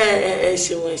dúpẹ́ mọ́. ẹ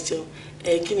ṣeun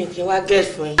kí ni kí n wá gẹ̀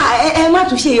fún yín. ẹ má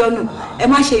tún ṣe yọnu ẹ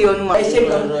má ṣe yọnu mọ́. ẹ ṣe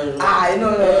gan inú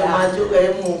rẹ máa jókòó ẹ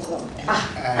mú nǹkan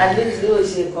alẹ́ tí yóò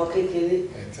ṣe nǹkan kékeré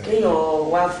kéèyàn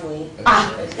wá fún yín.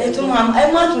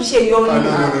 ẹ má tún ṣe yọnu.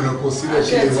 no kò sílẹ̀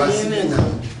ṣe lè wá sí ìlú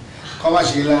kọ́ má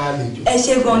ṣe lálejò. ẹ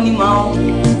ṣe gan ni màá.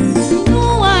 inú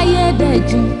ayé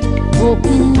dẹ̀jú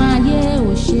òkun ayé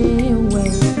ò ṣe é wẹ̀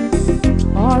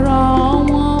ọ̀rọ̀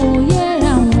wọn ò yé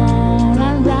àwọn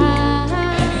rárá.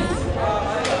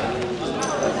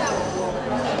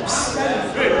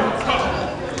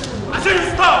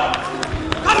 Stop!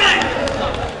 Come here!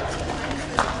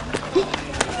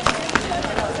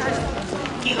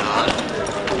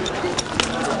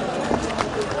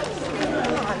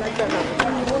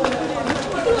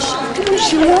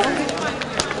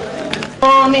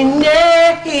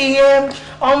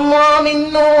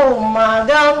 No,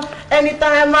 madam.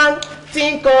 Anytime I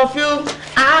think of you,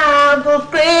 I go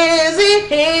crazy.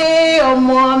 Hey, oh,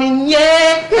 mommy,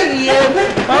 yeah.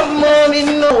 Oh, mommy,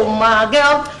 no, my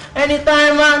girl.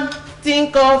 Anytime I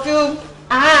think of you,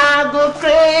 I go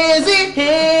crazy.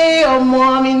 Hey, oh,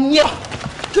 mommy, yeah.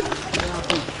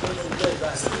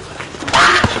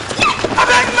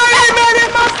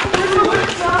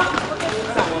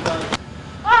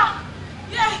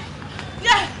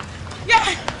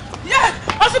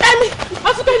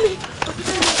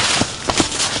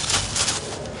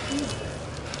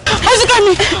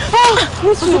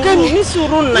 Ní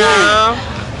sùúrù náà.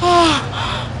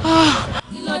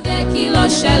 Kí ló dé kí ló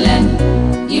ṣẹlẹ̀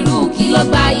irú kí ló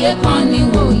gba ayé kan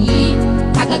níwò yìí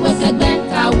kàgbẹ́gbẹ́kẹ́gbẹ́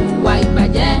ká hùwà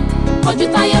ìbàjẹ́ ojú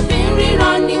táyé fi ń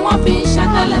ríran ni wọ́n fi ń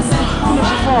ṣàtẹ́lẹsẹ̀ fún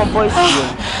wa.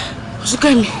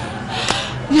 Òṣùkẹ́mi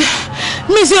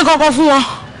mi ṣe kankan fún wọn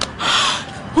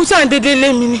ó sàn dédé lé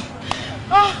mi ni.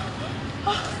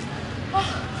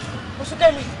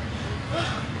 Òṣùkẹ́mi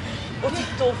ó ti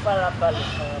tó farabalẹ̀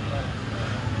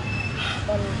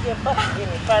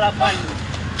farabalẹ̀.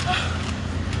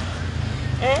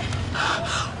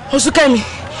 Òṣùkẹ́mi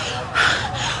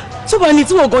tí wọ́n ní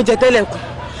tí wọ́n gan jẹ tẹ́lẹ̀ kù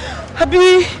àbí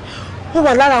ó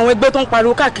wà lára àwọn ẹgbẹ́ tó ń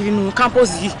pariwo káàkiri nínú campus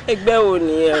yìí. Ẹgbẹ́ wo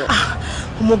nìyẹn?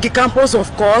 OMOGE campus of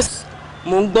course.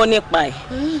 Mo ń gbọ́ nípa ẹ̀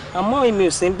àmọ́ èmi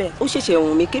ò sí ń bẹ̀ ó ṣẹ̀ṣẹ̀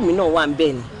wùn mí kémi náà wà ń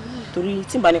bẹ̀ ni torí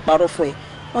tí n bá ní parọ́ fún ẹ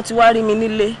wọ́n ti wá rí mi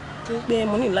nílé pé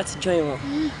mo ní láti join wọn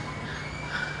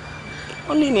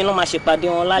wọ́n lè ní lọ́ máa ṣèpàdé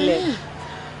wọn lálẹ́.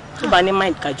 tó bá ní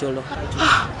mind kájọ lọ.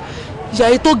 ìyá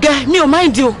yìí tó gẹ́ mi ò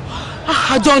mind o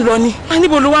àjọ ń lọ ni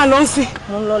níbo ló wà lọ ń sìn.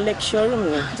 mo ń lọ lecture room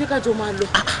yẹn. jẹ́ kájọ máa lọ.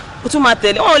 o tún máa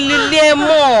tẹ̀lé wọn lè lé ẹ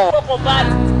mọ́.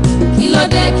 kí ló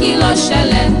dé kí ló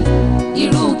ṣẹlẹ̀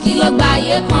irú kí ló gba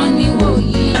ayé kan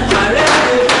níwòyí.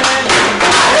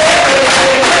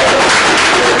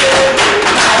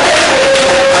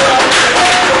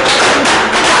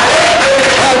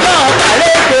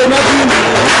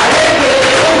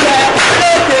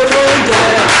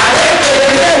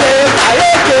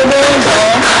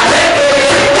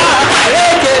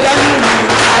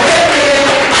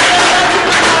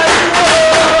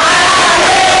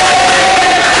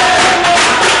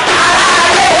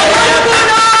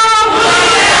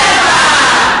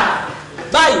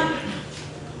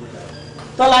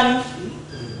 Tọ́lání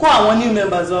kó àwọn new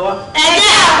members wá.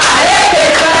 ẹgbẹ́ àrékè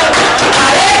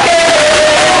àrékè.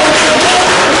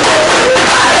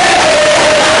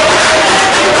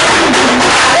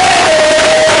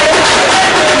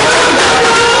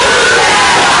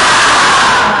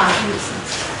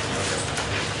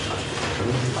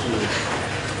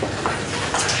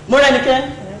 Mọ́rẹ́nikẹ́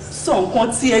sọ nǹkan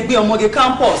tí ẹgbẹ́ ọmọge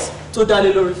campus tó dá lé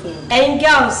lórí fún un. ẹ̀yin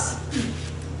girls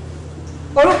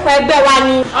orúkọ ẹgbẹ́ wa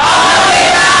ni ọmọge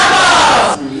campus.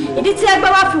 ìdí tí ẹgbẹ́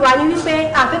wa fi wà ní wípé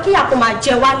a fẹ́ kí ìyàpò máa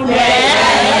jẹ wá nínú ẹgbẹ́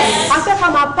a fẹ́ ká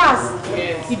máa pass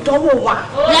ìdánwò wa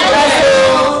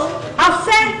a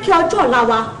fẹ́ kí ọjọ́ ọ̀la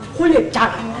wa kó lè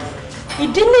dára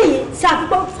ìdí nìyí tí a fi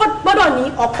gbọ́dọ̀ ní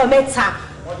ọkọ mẹ́ta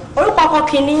orúkọ ọkọ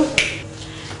kìíní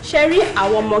ṣe rí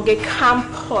àwọn ọmọge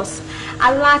campus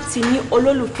aláti ní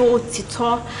olólùfẹ́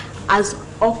òtítọ́ as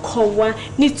ọkọ wa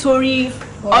nítorí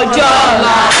ọjọ́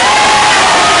ọ̀la.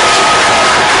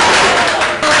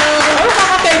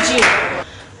 orúkọ kejì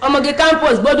ọmọge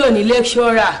campus gbọ́dọ̀ ní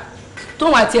lecturer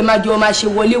tóun àti ẹ̀ máa jọ máa ṣe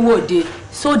wọléwọ̀de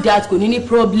so that kò ní ní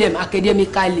problem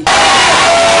academically.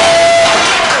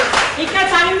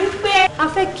 ìkẹta ni wípé a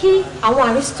fẹ́ kí àwọn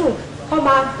aristo kọ́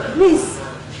máa please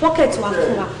pocket wa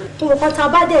fún wa tó mọ̀ kọ́ta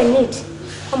bá dẹ̀ need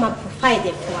kọ́ máa provide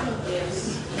ẹ̀ fún wa.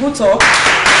 Bútọ́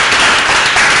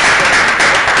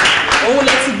òun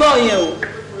lẹ ti gbọ́ yẹn o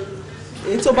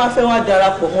èyí tó bá fẹ́ wá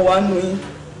darapọ̀ mọ́ wa nù yín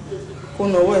kó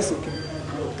nawọ́ ẹ̀ sókè.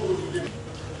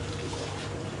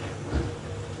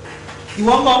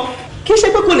 ìwọ mọ̀ kí ṣe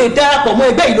pé kò lè darapọ̀ mọ́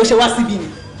ẹgbẹ́ yìí ló ṣe wá síbí ni.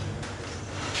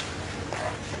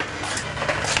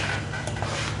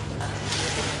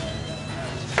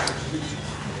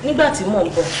 nígbà tí mò ń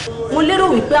bọ̀ mo lérò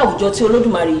wípé àwùjọ tí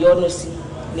Olódùmarè yọ́nú sí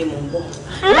ni mò ń bọ̀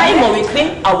láì mọ̀ wípé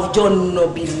àwùjọ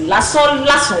nọ̀bì lásán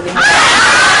ni mo.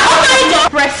 ọmọ ìjọ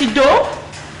pẹ̀sìdó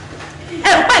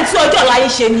ẹ̀rù pàì tí ọjọ́ ọ̀la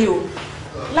yín ṣe ni o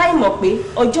láì mọ̀ pé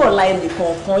ọjọ́ ọ̀la ẹnì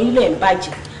kọ̀ọ̀kan ilé ń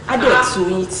bàjẹ́ á dẹ̀ tu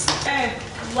yín tì.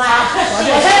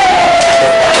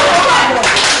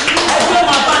 ẹgbẹ́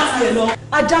máa bá tiẹ̀ lọ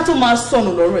ajá tó máa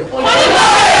sọnù lọ́rọ̀ ẹ̀.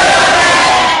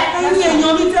 ẹ̀yin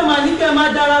èèyàn mi tẹ́ máa ní kẹ́ máa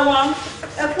dára wa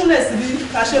ẹ kúnlẹ̀ síbi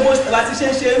ká ṣe bó bá ti ṣe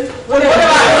ń ṣe.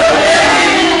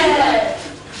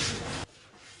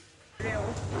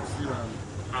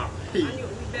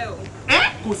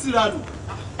 kò síra nù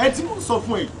ẹ tí mo sọ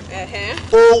fún ẹ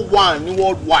O1 ní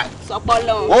worldwide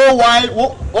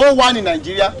O1 ní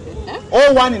Nigeria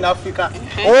O1 ní Africa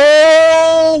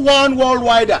O1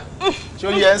 worldwide ṣé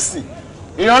ó yẹ ń sìn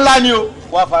èèyàn ńlá ni o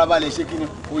wàá farabalẹ̀ ṣé kí ni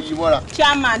o yí mọ́ra.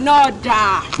 chairman náà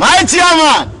dà. my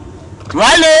chairman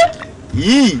wálé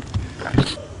yìí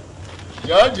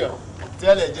jọjọ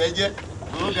tẹ́lẹ̀ jẹ́jẹ́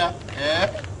lóga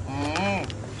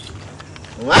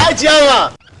my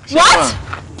chairman. what?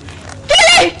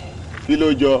 kí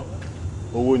ló jọ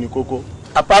owó ní kókó.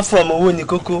 apart from owó ní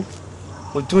kókó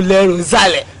mo tún lẹ́rù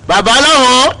nsàlẹ̀. bàbá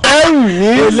láwọn ẹrù ní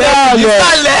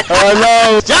nsàlẹ̀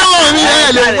ọlọ́run jáwọ́ mi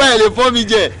ẹ̀ lè fọ́ ẹ̀ lè fọ́ mi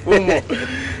jẹ.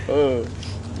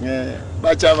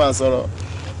 bá chairman sọ̀rọ̀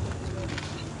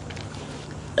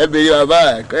ẹ bèrè bàbá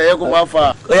ẹ kó má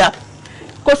fa.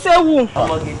 kò séwu.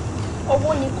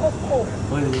 owó ní kókó.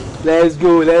 let's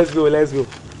go.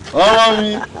 ọmọ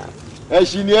mi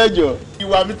ẹṣin ni ẹjọ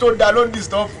ìwà mi tó da ló ń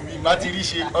disturb mi má ti rí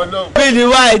ṣe Ọlọ́run. bí ni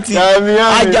wáìtì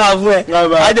ajá fún ẹ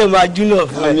adé máa júlọ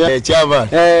fún ẹ. chairman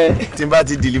tí n bá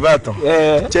ti deliver tán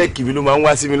chẹ́ẹ̀kì mi ló máa ń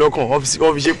wá sí mi lọ́kàn wọ́n fi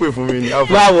ṣépè fún mi ní.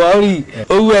 má wọ́ọ̀rì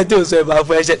owó ẹ tó sọ ẹ máa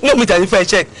fún ẹ ṣe ní omi tàbí fẹ́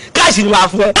check káàṣì ni máa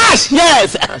fún ẹ. cash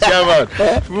yes. chairman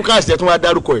fún káàṣì tẹ tún wá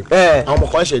dárúkọ ẹ àwọn ọmọ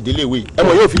kan ṣẹ̀ délé ìwé ẹ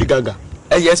mọ̀ yóò fi gàgà.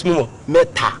 yes mo mọ̀.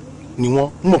 mẹ́ta ni wọ́n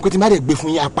mọ̀ pé tí má dẹ̀ gbé fún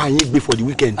yín apá yín gbé for the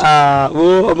weekend.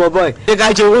 wo ọmọ boy ṣé ká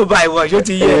ṣe owó báyìí wọ̀ ṣó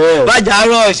ti yẹ bájà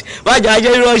rush bájà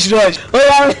jẹ́ rush. ó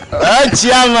yá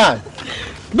chairman.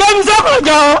 gbẹ́mi sọ́kọ̀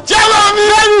jọ. chairman mi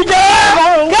gbẹ́mi jọ.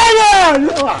 kẹ́yọ̀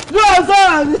ló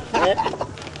sọ̀rọ̀ mi.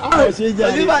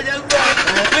 oníbàjẹ́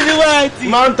gbọ́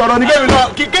máa ń tọrọ ní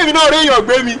kémi náà rí èèyàn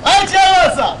gbé mi. chairman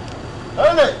sà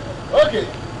Okay.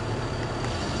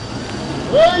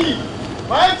 Oyi,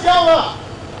 my chairman.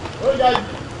 Ó ga jù.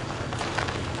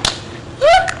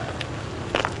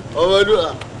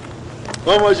 Ọmọdúnrà,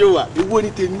 ọmọ ṣe wà, ìwọ ní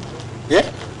tèmi.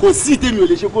 Kò sí tèmi ò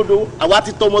lè ṣe kó dówó, àwa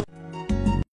ti tọmọ.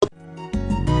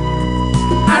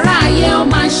 Ará ayé ó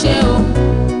máa ṣe o,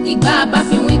 ìgbà bá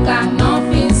fi wíkà náà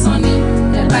fi ń san ni.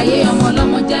 Ẹ̀bà ayé ọmọ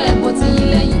ọlọ́mọ jẹ́ ẹ̀bọ tí yín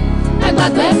lẹ́yìn.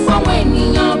 Àgbàgbé fọ́wọ́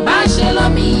ènìyàn bá ṣe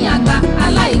lọ́mí àgbà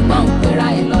aláìgbọ́n pera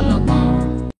ẹ̀ lọ́lọ́gbọ́n.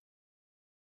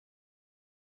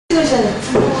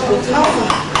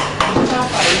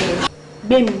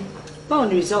 Gbémi, báwo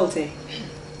ni result ẹ?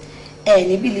 Ẹ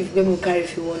ní believe pé mo carry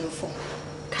fi 104.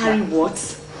 Carry what?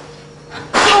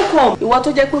 How come? Ìwọ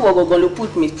tó jẹ́ pé ìwọ gangan ló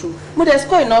put me through. Mo dey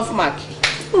score enough mark.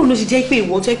 Báwo ló ṣe jẹ́ pé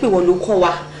ìwọ tó jẹ́ pé ìwọ ló kọ́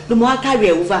wa ló mọ wá carry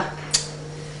ẹ̀ over?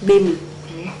 Gbémi,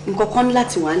 nǹkan kan ní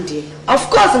láti wà ń díẹ̀. Of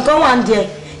course, nǹkan wà ń díẹ̀.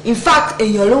 In fact,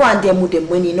 èèyàn ló wà ń díẹ̀ mo dẹ̀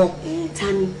mọ́ ẹni náà.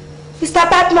 Tani? Mr.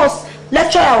 Badmus,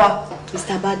 lecturer wa.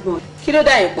 Mr. Badmus. Kí ló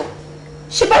dá yín pọ̀?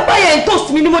 Ṣé bàbá yẹn toast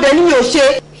mi ni mo dẹ̀ ní mi ò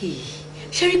ṣe?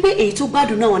 Ṣé rí pé èyí tó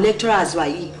gbádùn náà wọn lecturers wa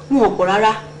yìí wọn pọ̀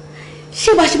rárá?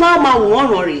 Ṣé bá ṣe máa wò wọ́n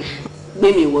ràn rè?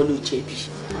 Gbémi ìwọ ló jẹ̀bi.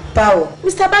 Báwo?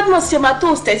 Mr. Badmus ṣe máa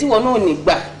toast ẹ̀ tí wọn náà ò ní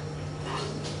gbà.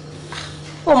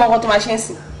 Ó mọ nǹkan tó máa ṣe ń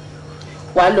sìn.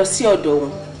 Wàá lọ sí ọ̀dọ̀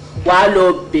wọn, wàá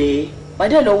lọ bẹ̀ẹ́, wàá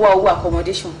dẹ̀ lọ wá owó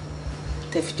accommodation.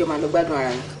 Tẹ́ fi jọ máa lọ gbádùn ara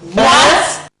yín.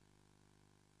 What?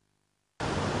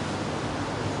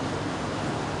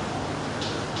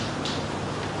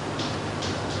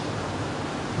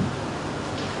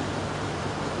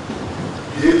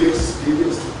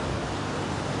 Behaviors.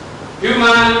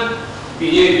 Human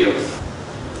behaviors.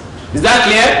 Is that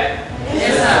clear?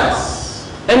 Yes,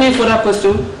 sir. Any further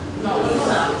question? No,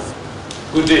 sir.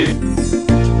 Good day.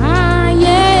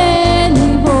 Ayé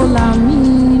níbo la mí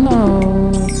lọ,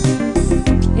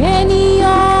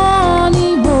 ènìyàn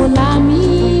níbo la mí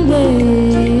rè.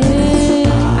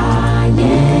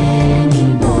 Ayé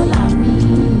níbo la mí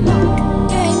lọ,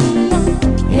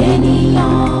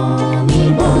 ènìyàn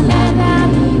níbo la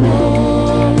mí rè.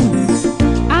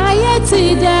 Ayé ti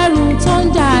dẹrù tó ń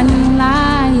jà ní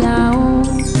láyà o,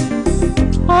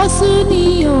 ó sún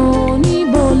ní o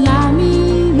níbo la mí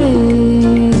rè.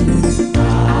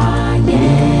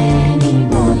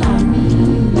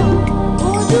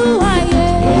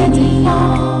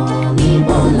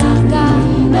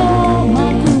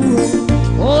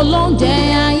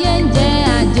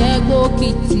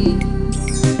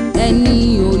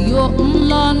 Ẹni òyò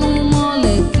ńlọ́nú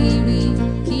mọ́lẹ̀ kiri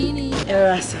kíni. Ẹ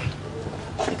rà sá,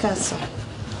 ẹ ká sọ.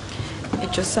 Ẹ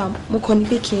jọ̀ọ́ sá, mo kàn ní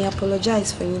pé kí n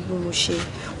apologize for yín bí mo ṣe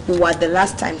wà the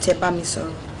last time tẹ́ bá mi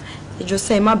sọ̀rọ̀. Ẹ jọ̀ọ́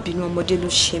sá, ẹ má bínú, ọmọdé ló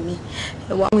ṣe mí.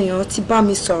 Ẹ̀wọ̀n àwọn èèyàn ti bá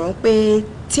mi sọ̀rọ̀ pé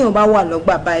tí wọ́n bá wà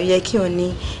lọ́gbà báyìí yẹ kí wọ́n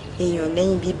ní èèyàn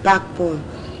lẹ́yìn bíi backbone.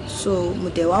 So mo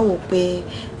dẹ̀ wá wò pé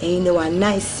ẹ̀yin lè wà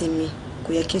nice mi.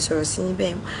 Kò yẹ kí n sọ̀rọ̀ sí yín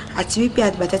bẹ́ẹ̀ àti wípé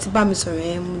àtìgbà tẹ́ ti bá mi sọ̀rọ̀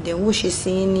yẹn mo dẹ̀ ń wò ṣe sí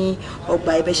yín ní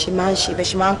ọgbà ibẹ̀ ṣe máa ń ṣe ibẹ̀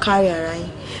ṣe máa ń kárí ara yín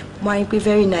mo máa ń pé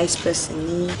very nice person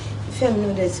ní ìfẹ́ mi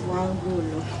náà dẹ̀ ti wá ń gbòò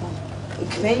lọ́kàn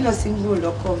ìfẹ́ yín náà sì ń gbòò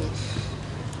lọ́kàn mi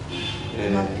ẹ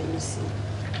má bínú sí i.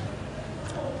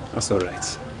 That's all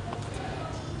right.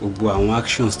 Gbogbo àwọn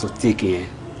actions to take yẹn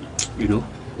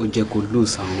ó jẹ́ kó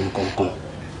lose àwọn kankan.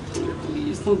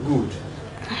 It's not good.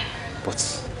 But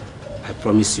I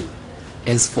promise you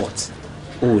henceforth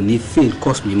o ní fail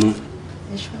course mi mọ́.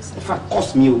 In fact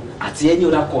course mi o àti any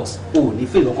other course o ní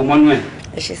fail ọkàn mọ́nú ẹ̀.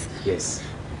 Ẹ ṣé sir. Yes.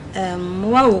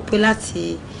 Mo wá wò pé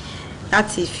láti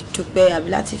fi dúpẹ́ àbí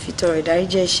láti fi tọrọ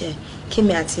ìdáríjì ẹ̀ṣẹ̀ kí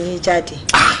mi àti yín jáde.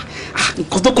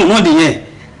 Nǹkan tó kàn náà nìyẹn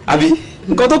àbí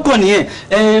nǹkan tó kàn nìyẹn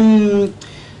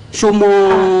ṣo mọ.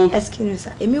 Excuse me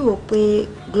sir, èmi wò pé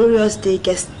Glorious Day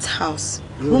guest house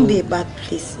won't be a bad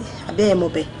place àbí ẹ mọ̀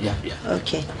bẹ́ẹ̀. Yeah.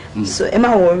 Okay. So ẹ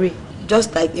má worry.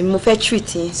 Just like mo fẹ́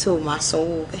treat yín so ma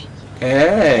sanwó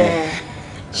bẹ́ẹ̀.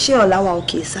 Ṣé ọ̀la wa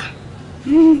okay sir?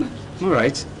 All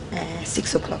right.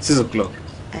 6 o'clock. 6 o'clock.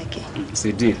 Okay. It's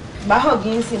a deal. Bá hàn gí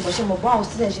ń sìn bó ṣe mọ̀ bá àwọn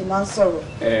student ṣe máa ń sọ̀rọ̀.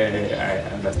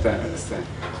 I understand.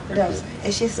 Ẹ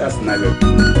ṣé sir. That's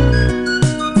nice.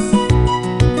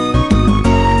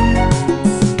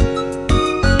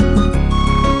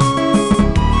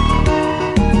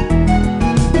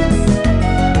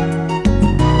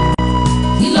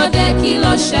 Kí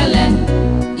ló ṣẹlẹ̀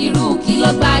irú kí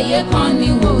ló gba ayé kan ní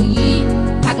wòyí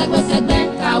akẹgbẹ́kẹgbẹ́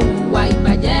ká hùwà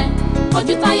ìbàjẹ́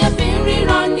ojú táyé fi ń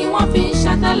ríran ni wọ́n fi ń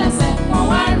ṣàtẹ́lẹsẹ̀ wọ́n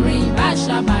wá rìn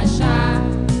báṣabàṣa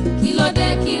kí ló dé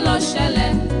kí ló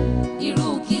ṣẹlẹ̀ irú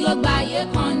kí ló gba ayé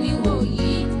kan ní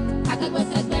wòyí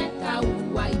akẹgbẹ́kẹgbẹ́ ká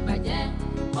hùwà ìbàjẹ́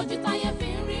ojú táyé fi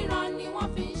ń ríran ni wọ́n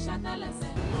fi ń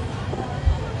ṣàtẹ́lẹsẹ̀.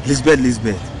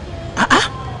 Lisbeth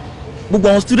gbogbo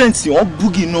àwọn students wọ́n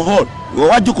boogie inú hall ìwọ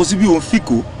wá jókòó síbi òun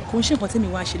fìkó. kò ń ṣe nǹkan tẹ́mi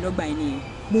wá ṣe lọ́gbà yẹn nìyẹn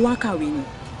mo wá kàwé ni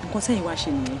nǹkan tẹ́yìn wá ṣe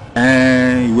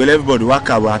nìyẹn. Ìwé everybody wá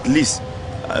kàwé at least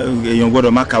èèyàn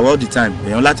gbọ́dọ̀ máa kàwé all the time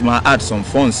èèyàn láti máa add some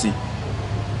fun sí.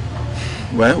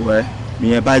 Well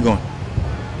ìyẹn bygone.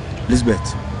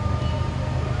 Elizabeth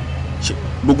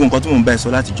gbogbo nǹkan tí mò ń bá ẹ sọ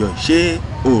láti jọ ṣé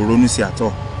o ò ronú sí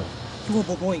àtọ. ìwọ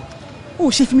bọ̀bọ̀ yìí o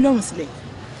ò ṣe fi mí lọ́rùn sílẹ̀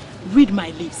read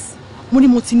my lips mo ní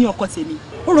mo ti ní ọkọ tèmi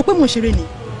o rò pé mo ṣeré ni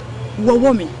ìwọ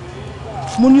ọwọ́ mi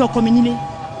mo ní ọkọ mi nílé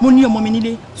mo ní ọmọ mi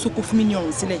nílé so kò fún mi ní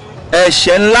ọrùn sílẹ̀.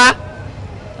 ẹ̀ṣẹ̀ ńlá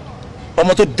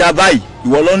ọmọ tó da báyìí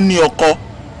ìwọ ló ní ọkọ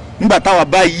nígbà táwa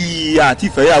báyìí àti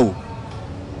ìfẹ́yàwó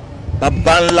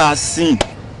bàbá ńlá sin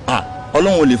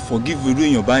ọlọ́run ò lè forgive irú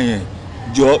èèyàn báyẹn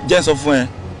jọ jẹ́ ń sọ fún ẹ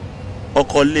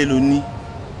ọkọ lé ló ní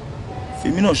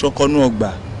fèmí náà ṣọkọ nú ọgbà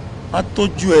á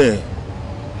tọ́jú ẹ̀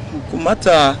kò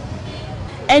mátà.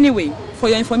 Anyway, for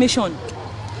your information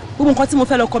gbogbo nǹkan tí mo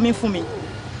fẹ́ lọ kọ́ mi fún mi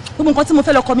gbogbo nǹkan tí mo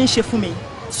fẹ́ lọ kọ́ mi ṣe fún mi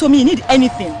so me need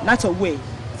anything láti ọwọ́ ẹ̀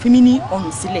fi mí ní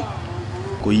ọrùn sílẹ̀.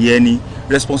 kò yẹ ni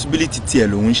responsibility tiẹ̀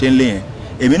lòun ṣe ń lé yẹn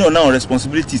èmi náà náà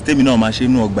responsibilities tèmi náà máa ṣe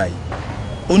nú ọgbà yìí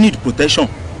ó need protection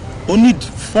ó need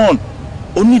fun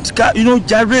ó need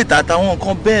gyrate àtàwọn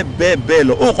nǹkan bẹ́ẹ̀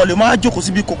lọ ó kàn lè máa jókòó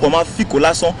síbi kòkò máa fìkò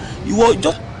lásán ìwọ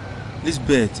just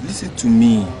Elizabeth listen to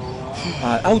me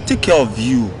I will take care of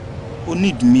you ó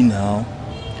need me now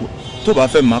tó bá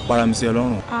fẹ́ máa para mi sí ẹ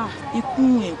lọ́rùn. ikú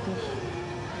ẹ̀kú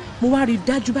mo wá rí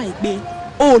dájú báyìí pé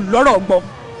o ò lọ́rọ̀ gbọ́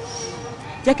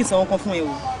jẹ́ kí n sọ wọn kan fún ẹ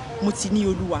o mo ti ní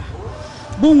olúwa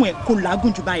bóun ẹ̀ kò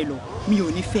lágùn jù báyìí lọ mi ò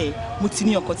ní fẹ́ mo ti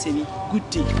ní ọkọ tèmi good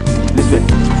day. Elizabeth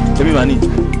tẹ́mi máa ní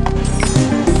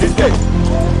Elizabeth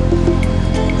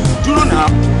dúró náà.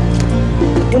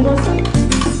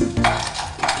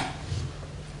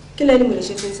 kí lẹ́ni mo lè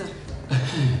ṣe fún sà.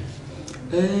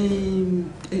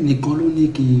 ẹnìkan ló ní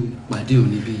kí n pàdé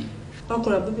òní bí.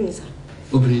 ọkùnrin àbúbìnrin sà.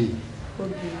 obìnrin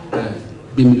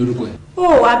gbé mi lórúkọ ẹ.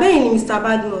 Abẹ́yìn ni Mr.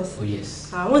 Badmus. Yes.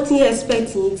 Àwọn tí ń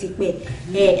expect yín ti pẹ́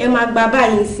ẹ máa gba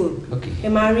báyìí sìn ẹ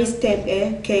máa rí step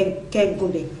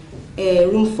kẹ́gùn bẹ̀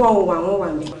room 401 wọ́n wà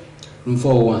mẹ́. room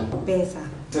 401. bẹ́ẹ̀ sà.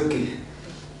 Okay.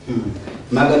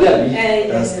 Magabi àbí.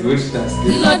 That's good.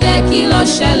 Kí ló dé kí ló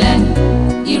ṣẹlẹ̀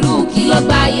irú kí ló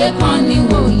gba ayé kan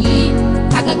níwòyí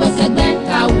akẹgbẹ́kẹgbẹ́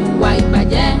ká hùwà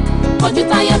ìbàjẹ́ ojú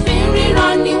táyé fi ń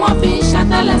ríran ni wọ́n fi ń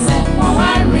ṣàtẹ́lẹsẹ̀ wọ́n wá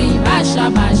rìn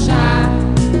báṣabàṣa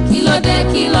kí ló dé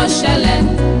kí ló ṣẹlẹ̀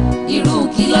irú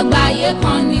kí ló gba ayé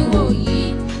kan níwòyí.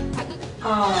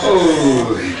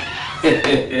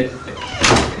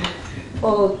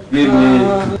 Baby.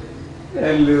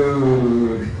 Hello.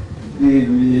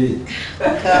 Baby.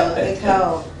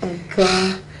 Nǹkan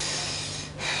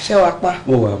ṣé wàá pa.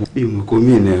 Mo wà bí mo kò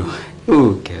mí nẹ o. Oh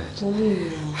God.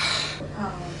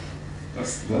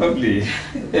 That's lovely.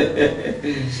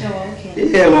 Ṣé wàá okay?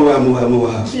 Yeah, mo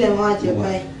wà. Kí lè máa jẹ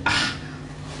báyìí?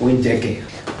 Oúnjẹ kẹ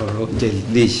ọ̀rọ̀ jẹ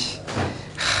lè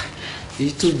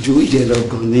èyí tó jó ìjẹ lọ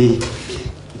gan ni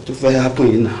tó fẹ́ happen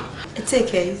yìí náà. Take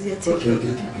it easy. Take it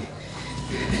easy.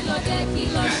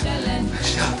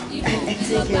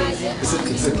 It's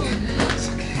okay. Take it easy.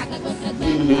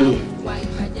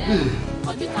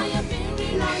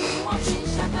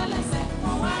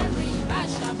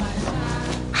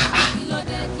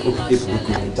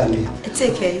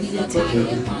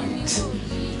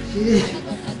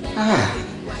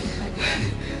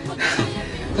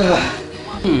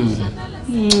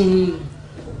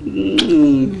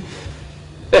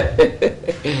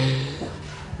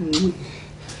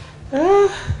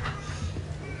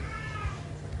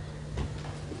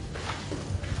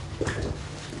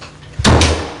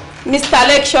 Mr.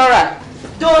 Lecturer,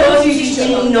 don't teach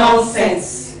me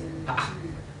nonsense.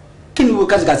 Kí ni wo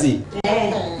kàtìkàtì?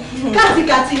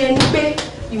 Kàtìkàtì yẹn ni pé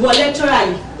ìwọ lecturer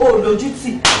yìí ò lójú tì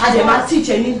a dẹ̀ máa teach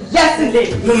ẹ ní lesson lè.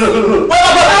 Mr.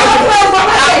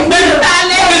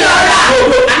 Lecturer,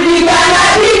 ìgbàlá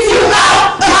ní ti wá.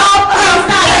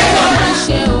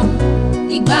 ṣe o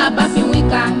ìgbà bá fi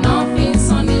wíkà náà fi ń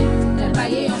san ní ẹ̀bá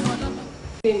yé ọmọ náà.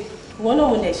 Ìwọ náà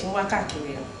mo lè ṣe wá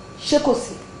káàkiri o. Ṣé kò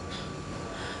sí?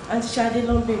 Àǹtí Ṣadé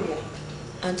ló ń bèrè ẹ̀.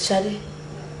 Àǹtí Ṣadé?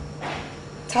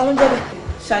 Ta ló ń jẹ́ bẹ́ẹ̀?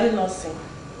 Ṣadé lọ sìn.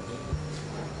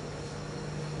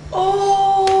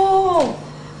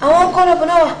 Àwọn kọ́lọ́bù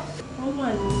náà wà.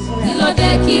 Kí ló dé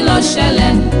kí ló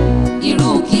ṣẹlẹ̀ irú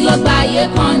kí ló gba ayé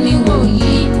kan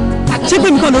níwòyí. Ṣé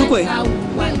pé mi kàn lórúkọ ẹ̀?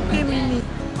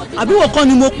 Àbí wọ́n kọ́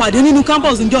ni mo pàdé nínú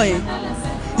campus níjọ́ yẹn?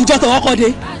 Ìjọ tọ̀wọ́ kọ́ dé.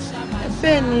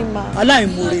 Bẹ́ẹ̀ ni mà.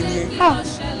 Aláìmoore ni ẹ.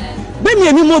 Gbẹ́mi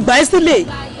èmi mo gbà ẹ́ sílẹ̀.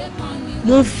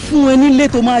 Mo fún ẹ nílé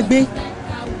tó máa gbé.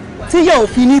 Tíyà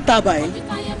òfin ní tàbà ẹ̀.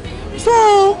 So,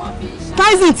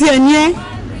 Tyson ti ẹ̀ ní ẹ́.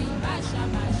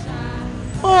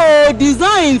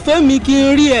 Design fẹ́mi kí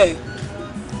n rí ẹ̀.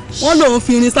 wọ́n lòun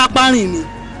fi irin sápá rìn ni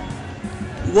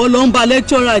ìwọ ló ń ba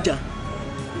lecturer jà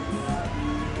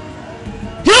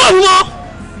yóò wọ́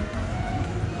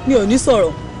mi ò ní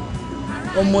sọ̀rọ̀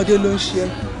ọmọdé ló ń ṣe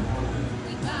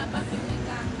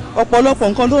ọ̀pọ̀lọpọ̀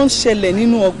nǹkan ló ń ṣẹlẹ̀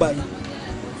nínú ọgbà yìí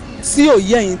tí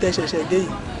òye ẹ̀yin tẹ́ ṣẹ̀ṣẹ̀ dé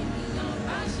yìí.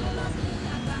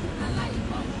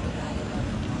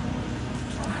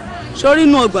 sórí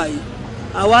inú ọgbà yìí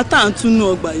àwa tá à ń tún inú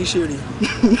ọgbà yìí ṣe rè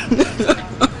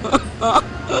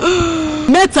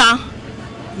mẹ́ta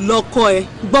lọ́kọ ẹ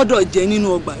gbọ́dọ̀ jẹ́ nínú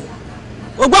ọgbà yìí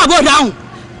o gbọ́ àbọ̀ dáhùn.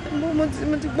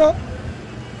 mo ti gbọ́.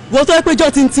 wo tó péjọ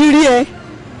ti ń ti rí ẹ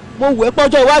mo wẹ̀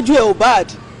pọ́jọ́ iwájú ẹ ò bad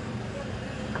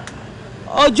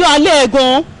ọjọ́ alẹ́ ẹ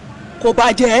gan kò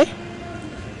bàjẹ́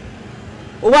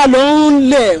ó wà ló ń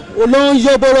lẹ̀ ó ló ń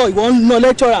yọ bọ́rọ̀ ìwọ ń ná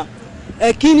lecturer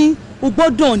ẹ̀kíní o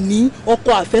gbọ́dọ̀ ní ọkọ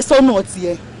àfẹ́sọ́nà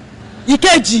tiẹ̀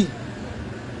ìkejì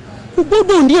o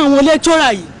gbọ́dọ̀ ní àwọn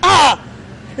lecturer yìí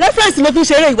reference ló fi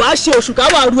ṣeré ìwà ṣe oṣù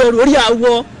káwà ru ẹrù orí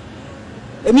àwọ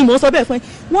èmi mò ń sọ bẹ́ẹ̀ fún ẹ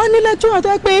wọ́n ní lecturer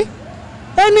tó pé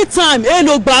anytime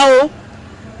ló gbà o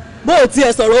bó o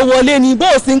tiẹ̀ sọ̀rọ̀ wọlé ni bó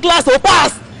o sì ń class o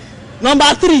pass.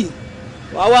 Number 3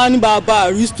 wàá wá ní bàbá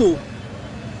Aristo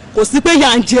kò sí pé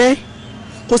yà ń jẹ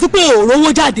kò sí pé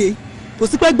òrówó jáde kò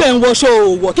sí pé gbẹ̀ ń wọṣọ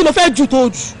òwò kí ló fẹ́ jù tó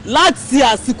jù láti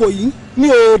àsìkò yìí mi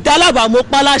ò dá lábàá mo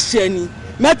pa láṣẹ ni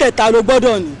mẹ́tẹ̀ẹ̀ta ló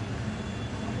gbọ́dọ̀ ní.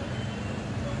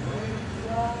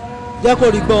 jẹ́ kó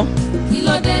rí gbọ́. kí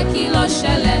ló dé kí ló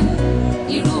ṣẹlẹ̀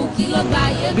irú kí ló gba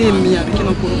ayé bí mi àbí kí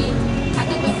ló kúrò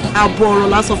àbọ̀ ọ̀rọ̀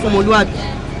lásán fún ọmọlúwàbí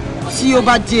tí ó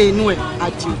bá dé inú ẹ̀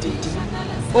àdì òdìdí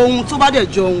ohun tó bá dẹ̀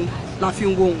jọ ohun la fi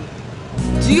ń wo ohun.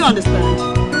 Do you understand?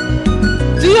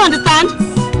 Do you understand?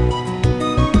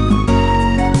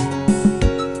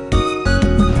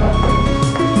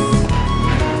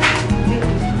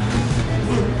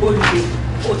 olùdè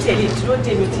o tẹ̀lé dúró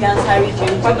dèmi tí a ń sáré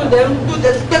jẹun. pàtó dẹ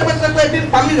pẹ́pẹ́pẹ́ bí ń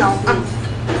pa mí náà.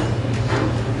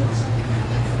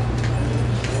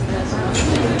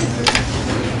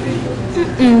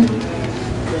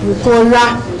 Bukola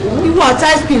ìwọ àti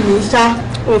ice cream ní sá.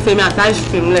 ó fẹ́ mi àti ice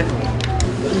cream lẹ̀.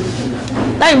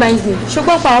 láì máa ń sìn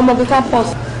ṣùgbọ́n pa àwọn ọmọ campus.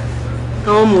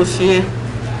 àwọn ọmọ òsì yẹn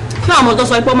kí àwọn ọmọ tó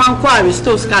sọ pé ó máa ń kó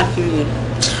aristos káàkiri yẹn.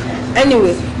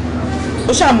 Anyway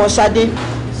ó ṣàmọ̀ Ṣadé.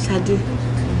 Ṣadé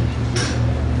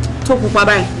tó pupa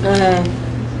báyìí.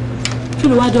 kí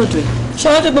ló wá dọ̀dọ̀ ẹ̀. ṣé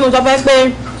wọ́n ti pé mo sọ fẹ́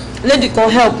pé lady kan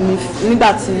help mi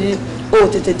nígbà tí o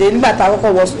tètè dé nígbà tá a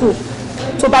kọ́kọ́ wọ school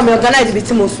tó bá mi organize ibi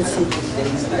tí mo sùn sí.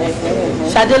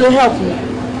 Ṣadé ló help mi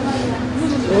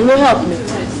òun ló help mi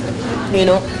you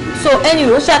know so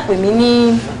anyway ó ṣàpè mí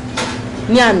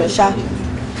ní àná ṣá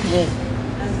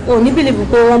o ní bílíìfù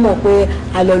pé wọ́n mọ̀ pé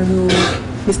a lọ lu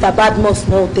Mr. Badmus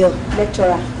ní hotel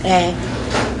lecturer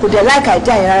kò dẹ̀ láìka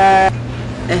ìjà yẹn rárá.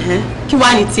 kí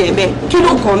wàá ní tiẹ̀ bẹ́ẹ̀ kí ló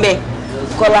kàn bẹ́ẹ̀.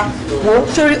 Kọ́lá wo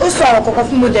sórí ó sọ àwọn kankan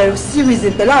fún mo dẹ̀ sí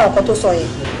reason pẹ̀lú àwọn kan tó sọ yẹn.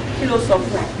 kí ló sọ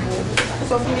fún ẹ. ó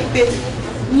sọ fún mi pé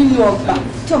nínú ọgbà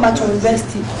tí wọ́n bá tún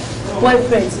university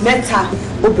boyfriend mẹ́ta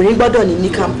obìnrin gbọ́dọ̀ ní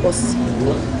campus.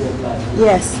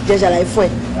 Yes jẹjẹ àlàyé fún ẹ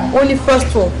ó ní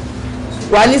first one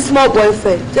wà ní small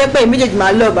boyfriend tó yẹ pé méjèèjì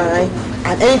máa love ara yín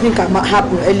and anything can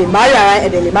happen ẹ lè marry ara yín ẹ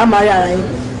dẹ̀ lè má marry ara yín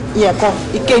ìyẹn kan.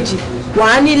 ìkejì wà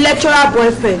á ní lecturer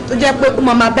boyfriend tó jẹ́ pé ó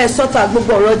máa bá ẹ sọ́tà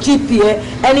gbogbo ọ̀rọ̀ GP ẹ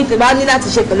anything bá ní láti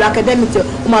ṣe pẹ̀lú academic ẹ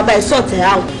ó máa bá ẹ sọ́tà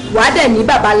ẹ out. wà á dẹ̀ ní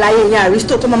bàbá láyé yẹn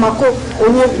Aristo tó máa kó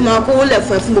owó máa kówó lẹ̀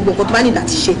fún ẹ fún gbogbo nǹkan tó bá ní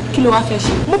láti ṣe. kí ló wá fẹ́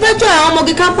ṣe. mo fẹ́ jọ àwọn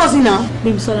ọmọge campus náà.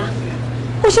 Bímbísọ́lá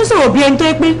ó ṣe sọ̀rọ̀ bí ẹni tó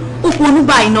yẹ pé ó kú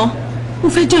onúgbà iná ó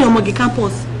fẹ́ jọyọ̀ ọmọge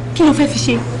campus kí ló fẹ́ fi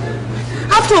ṣe.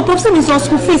 after all popsi mi san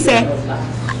school fees ẹ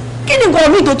kí ni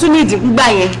nǹkan míì tó tún ní ìdìgbà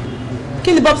yẹn.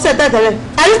 kí ni popsi ẹ tẹ̀tẹ̀rẹ̀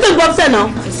Aristo ni popsi ẹ náà.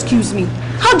 excuse me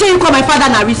how dare you call my father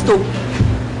an Aristo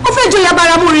ó fẹ́ jọyọ̀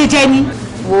abaramóore jẹ ni.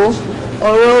 wo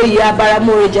ọ̀rọ̀ oyè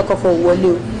abaramóore jẹ kọ̀ọ̀kan wọlé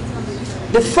o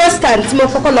the first time tí mo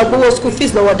kọ́kọ́ lọ gbowó school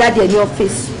fees lọ́wọ́ dáàdì ẹ̀ ní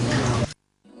ọ́fíìsì.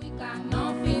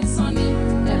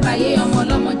 ẹ̀bàyé ọmọ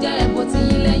ọlọ́mọ jẹ́ ẹ̀bùn tí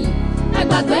yín lẹ́yìn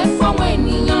ẹgbàgbé fọwọ́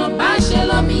ènìyàn bá ṣe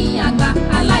lọ́mí àgbà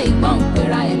aláìgbọ́n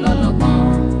pera ẹ̀ lọ́lọ́gbọ́n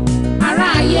ará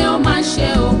ayé ó máa ń ṣe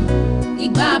o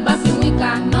ìgbà bá fi wíkà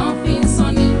náà fi ń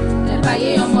san ni ẹ̀bàyé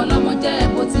ọmọ ọlọ́mọ jẹ́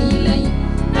ẹ̀bùn tí yín lẹ́yìn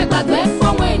ẹgbàgbé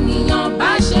fọwọ́ ènìyàn bá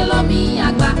ṣe lọ́mí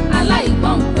àgbà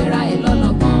aláìgbọ́n pera ẹ̀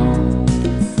lọ́lọ́gbọ́n.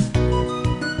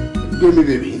 Baby,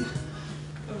 baby.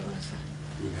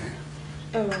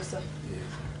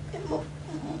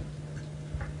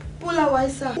 Bọ́lá wa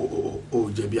sá. O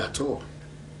jẹ̀bi àtọ̀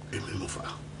èmi mo fà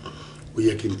ó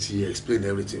yẹ kí n ti explain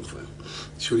everything for you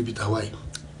sórí peter white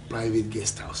private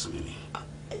guest house mi ni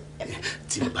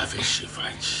tí n bá fẹ́ ṣe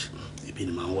fàájì ibi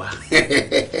ni màá wá.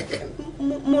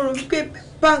 mo rò wípé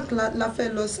bank la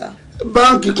fẹ́ lọ sá.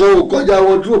 báńkì kan ò kọjá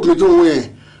wardrobe mi tó ń wọ yẹn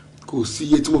kò sí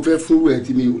iye tí mo fẹ́ fún ẹ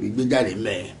tí mi ò rí gbé jáde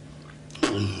mẹ́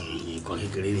nǹkan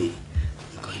kékeré ni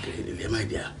lè má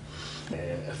dìá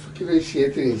kí ló ṣe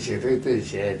tẹ̀ ń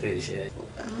ṣe.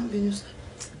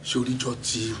 sóríjọ́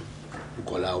tí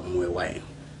Bukola ọmọ ẹ wá yẹn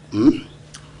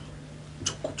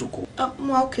jókòó.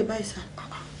 mo wá òkè báyìí sá.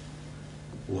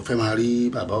 wọ́n fẹ́ máa rí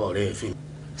bàbá ọ̀rẹ́ ẹ̀ fíìmù.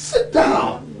 sit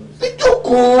down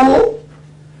jókòó.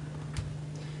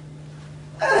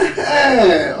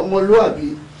 ọmọlúwàbí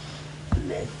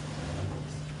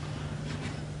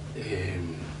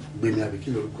gbẹmí àbí kí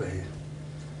lórúkọ ẹ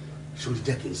sórí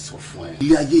jẹ́ kí n sọ fún ẹ.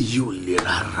 ilé ayé yìí ò le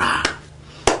rárá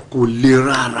kò le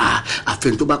rárá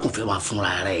àfẹn tó bá kàn fẹ́ máa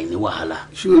fúnra rẹ̀ ní wàhálà.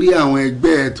 sórí àwọn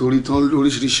ẹgbẹ́ ẹ torí tó ń lo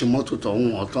oríṣiríṣi mọ́tò tó ń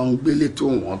wọ́n tó ń gbélé tó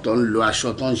wọ́n tó ń lo aṣọ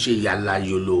tó ń ṣe yàlà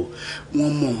yòlò wọ́n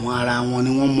mọ̀ wọ́n ara wọn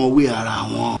ni wọ́n mọ̀wé ara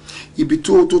wọn. ibi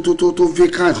tó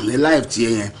vacant ní life tiẹ̀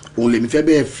yẹn òun lèmi fẹ́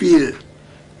bẹ́ẹ̀ feel.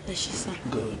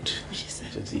 Good.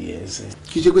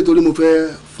 kì í ṣe pé torí mo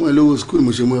fẹ́ fún ẹ lówó school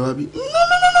mo ṣe mú ẹ wá bí. No.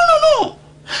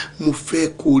 mo fẹ́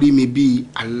kó rí mi bí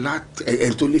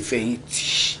ẹni tó lè fẹ̀yìn tì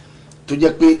tó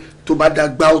jẹ́ pé tó bá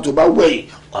dàgbà ó tó bá wẹ̀yìn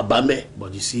wà bá mẹ́.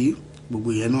 but you see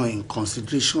gbogbo yẹn náà in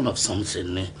consideration of something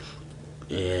ni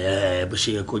bó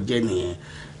ṣe yẹ kó jẹ́ nìyẹn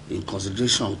in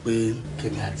consideration pé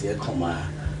kèmi àti ẹ̀ kàn máa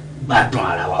gbádùn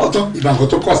ara wa. ọ̀tọ̀ ìbá nǹkan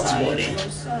tó cost wọ̀ ni.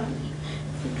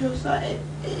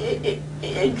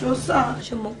 ẹjọ́ sá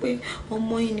ṣe mọ̀ pé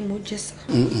ọmọ yìí ni mo jẹ́ sá.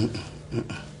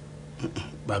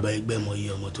 bàbá ẹgbẹ́ mọ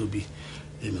iye ọmọ tó bí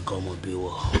èmi kan ọmọ bí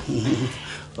wọ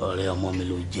ọ̀rẹ́ ọmọ mi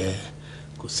ló jẹ́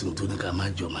kò sí ohun tó ní ká má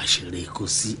jọ máa ṣeré kò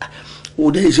sí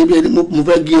òde ìṣe bí ẹni mo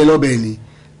fẹ́ gé ẹ lọ́bẹ̀ ni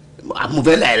mo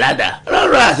fẹ́ láì ládàá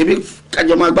rárá àṣebí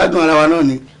kájọ máa gbádùn ara wa náà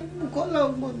ni. Bukola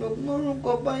gbọ́dọ̀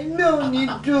gbórúkọ bá ilé ò ní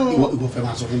dùn. ìwọ fẹ́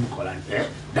máa sọ fún Bukola ni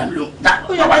dàbí ló.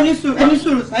 ó yẹ wá ní sùúrù ẹni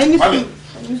sùúrù sá ẹni sùúrù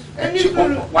ẹni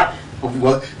sùúrù.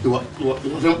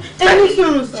 ẹni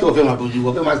sùúrù sá. ṣé o fẹ́ máa bójú ìwọ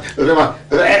fẹ́ máa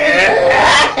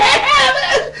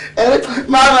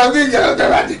máa ma bí ìjà ọ̀tẹ̀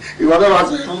láti ìwọ fẹ́ máa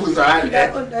sọ fún Bukola ni.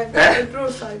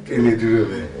 kí ni dúró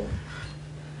bẹ́ẹ̀.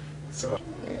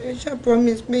 ẹ ṣe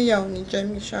promise pé ìyá ò ní jẹ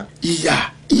mí ṣá.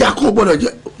 ìyá kan gbọ́dọ̀ jẹ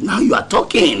now you are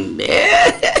talking.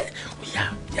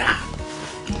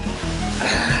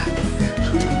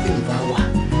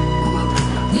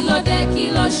 kí ló dé kí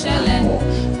ló ṣẹlẹ̀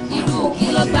irú kí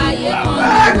ló gba ayé kan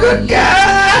ní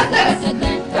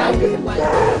ẹgbẹ́ káwé wáyé.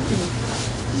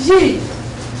 yìí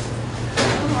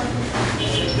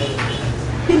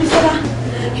bíbí sọ́lá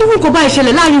irú nǹkan bá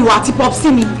ìṣẹ̀lẹ̀ láàrin ìwà àti pop sí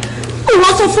mi kò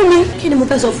wọ́n sọ fún mi. kí ni mo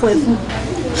fẹ́ sọ fún ẹ fún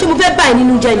ṣé mo fẹ́ bá ẹ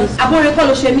nínú jẹ ni. àbúrò kọ́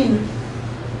ló ṣe mí ni.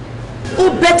 ó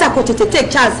bẹ́tà kó tètè take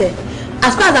chance ẹ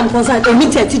as far as I'm concerned èmi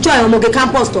tiẹ̀ ti join ọmọge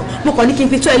campus tán mo kàn ní kí n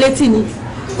fi tó ẹ létí ni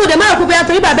kò dé má rò pé bóyá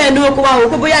torí bàbá ẹ ní oko wa o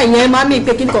pé bóyá ìyẹn máa mí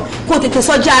pé kí nìkan kó tètè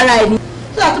sọ́jà ara ẹ ni.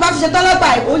 tí àti bá ti ṣe tán lọ́gbà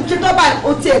ẹ̀ ó ń ṣe tán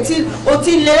báyìí ó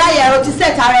ti lè ráyè ẹ̀rọ ti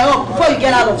set ara ẹ̀ up before you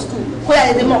get out of school kó yà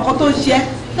èdè mọ̀ nǹkan tó ń ṣe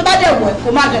ẹ́ tó bá dẹ̀ wọ̀ ẹ́ kó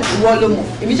má dẹ̀ kó wọ́ ló mọ̀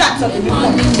èmi ṣàtúnṣe èmi pọ̀.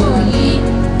 wọ́n ní wòlíì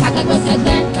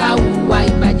akẹgbẹ́kẹgbẹ́ ká hùwà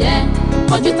ìbàjẹ́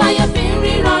ojú táyé fi ń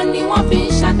ríran ni wọ́n fi ń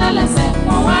ṣàtẹ́lẹsẹ̀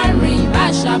wọ́n wá rìn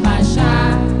báṣabàṣa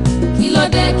kí ló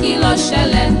dé kí ló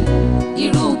ṣẹlẹ̀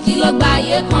irú kí ló gba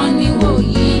ayé kan ní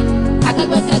wòyí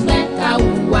akẹgbẹ́kẹgbẹ́ ká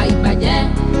hùwà ìbàjẹ́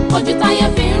ojú táyé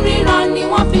fi ń ríran ni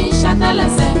wọ́n fi ń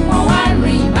ṣàtẹ́lẹsẹ̀ wọ́n wá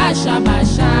rìn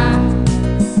báṣabàṣa.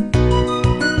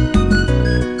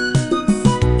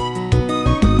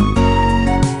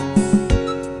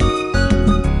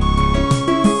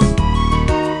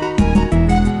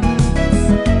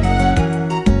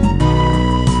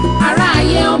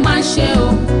 ṣe o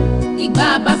ìgbà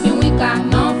bá fi wíkà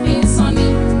náà fi ń san ni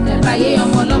ẹ̀bàyé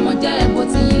ọmọ ọlọ́mọ jẹ́ ẹ̀bùn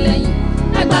tí yín lẹ́yìn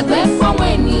ẹgbàgbé fọwọ́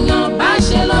ènìyàn bá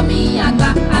ṣe lọ́mí àgbà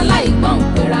aláìgbọ́n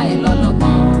pera ẹ̀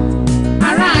lọ́lọ́gbọ́n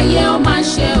ará ayé ó máa ń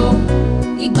ṣe o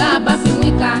ìgbà bá fi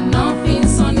wíkà náà fi ń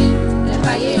san ni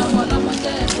ẹ̀bàyé ọmọ ọlọ́mọ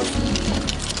jẹ́ ẹ̀bùn tí yín lẹ́yìn.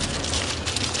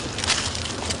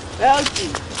 bẹ́ẹ̀kì.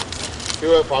 kí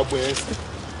wọ́n fa gbé yẹn sí.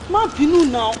 má bínú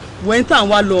náà. wẹ́n tá à ń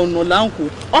wá lọ ọ̀nà láǹkó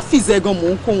ọ́fíìsì ẹ̀gan mò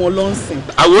ń kó wọn lọ sìn.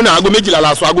 àwọn náà aago 12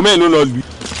 la sọ aago mẹ́rin ló lọ lù.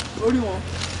 orí wọn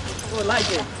ò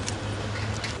láìjẹ.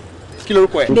 kí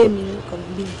lorúkọ ẹ. gbẹmí lórúkọ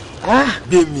mi.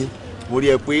 gbẹmí mo rí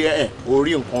ẹ pé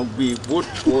orí nǹkan gbé bó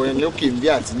ẹni lókè ń bí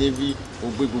àti níbí ó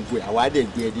gbé gbogbo ẹ àwa dẹ̀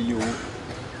gbé ẹ nílé owó.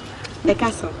 ẹ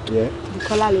káàsán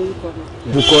Bukola lórúkọ mi.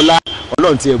 Bukola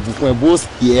Ọlọ́run ti ẹ bùkún ẹ both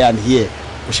here and here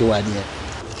bó ṣe wà nìyẹn.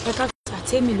 ẹ káàsán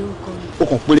Tèmi lórúkọ mi. ó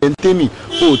kàn pé ń tèmi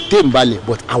ó tèmi balẹ̀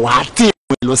but àwa á tèmi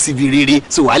lọ síbi rere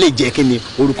so wàá lè jẹ́ kí ni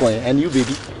orúkọ yẹn and you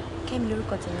baby. Kẹ́mi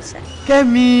lórúkọ tèmi sá.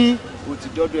 Kẹ́mi. o ti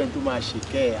dọ́dọ̀ ẹni tó máa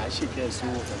ṣèkẹ́ ẹ̀ àṣekẹ́ ẹ̀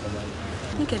sówó kankan báyìí.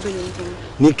 Níkẹ́ bẹ́ẹ̀ ló ń tẹ́mi.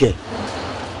 Níkẹ́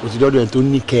o ti dọ́dọ̀ ẹni tó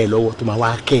níkẹ́ ẹ̀ lọ́wọ́ tó máa wá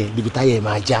kẹ́ ẹ̀ níbi táyà ẹ̀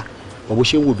máa já mọ̀ bó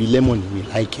ṣe ń wò bí lẹ́mọ̀nì mi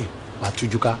láìkẹ́ wà á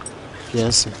tújú ká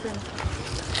yẹn sìn.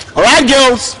 All right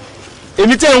girls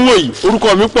èmi tẹ́ ń wò yìí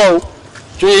orúkọ mi pọ̀ o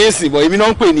tó yẹ yín sì bọ̀ èmi náà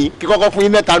ń pè ní kí kọ́kọ́ fún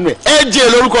yín mẹ́ta nù ẹ̀ AJ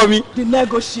lórúkọ mi. the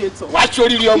negotiator. wá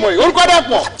sóríire ọmọ yìí orúkọ dẹ̀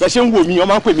pọ̀. ṣe ṣe ń wò mí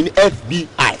ọmọ ń pè mí ní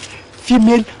FBI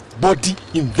female body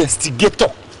investigator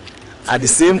at the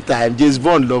same time James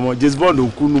Bond lọmọ James Bond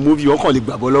òkúnu movie wọn kàn lè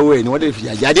gbàgbọ́ lọ́wọ́ ẹ̀ ni wọ́n dẹ̀ fi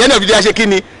àjẹ́ àdéhùn òbí díẹ̀ ṣe kí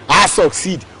ni a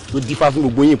succeed tó dífá fún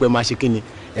gbogbo yín pé máa ṣe kí ni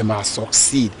ẹ máa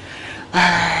succeed.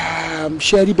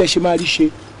 ṣé rí bẹ́ẹ̀ ṣe máa rí ṣe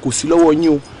kò sí lọ́wọ́ yín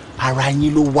o ara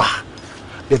yín ló wà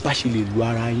bẹ́ẹ̀ bá ṣe lè lo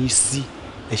ara yín sí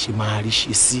ẹ ṣe máa rí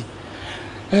ṣe sí.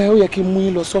 ó yẹ kí n mú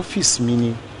yín lọ sọ́fíìsì mi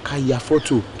ni ká ya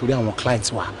fọ́tò torí àwọn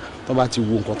clients wa tó bá ti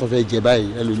wo nǹkan tó fẹ́ jẹ báyìí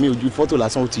ẹlòmíì ojú fọ́tò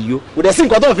lásán ó ti yó kò dẹ̀ sí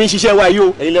nǹkan tó fi ń ṣiṣẹ́ wa yìí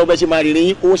o ẹ̀yin lẹ́wọ́ bẹ́ẹ̀ ṣe máa rìnrìn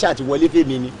yín owó ṣáà ti wọlé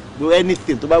fèmí ni do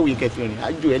anything tó bá wù yín kẹfì rìn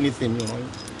ájò anything mi ràn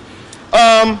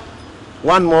yín.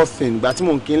 One more thing ìgbà tí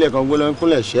mò ń kí nílẹ̀ kan gbọ́dọ̀ ń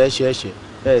kúnlẹ̀ ṣẹ́ẹ́ṣẹ́ẹ́ṣẹ́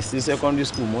ẹ̀ sí secondary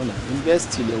school mọ́nà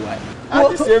university lè wà. At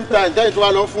the same time jẹ́yìn tó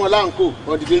wá lọ fún ọ láǹkó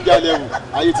ọdún danger level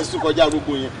ayé ti sún kọjá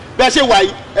gbogbo yẹn bẹ́ẹ̀ ṣe wà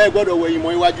yìí ẹ gbọ́dọ̀ wọ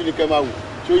ìmọ̀ iwájú ni kẹ́ máa wò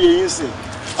tó yẹ yín sìn.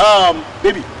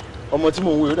 Baby ọmọ tí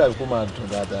mò ń wò yóò dàbí kó máa dùn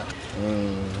dáadáa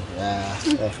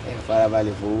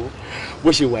farabalẹ̀ fowó bó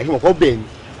ṣe wà yìí mọ̀kọ́ bẹ́ẹ̀ ni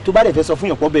tó bá dẹ̀ fẹ́ sọ fún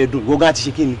yànpọ̀ bẹ́ẹ̀ dùn gbọ́ngàn àti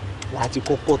ṣe kí ni láti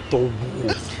kọ́kọ́ tọ́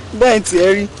wò. bẹ́ẹ̀ tí ẹ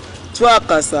rí tú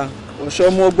àkàsà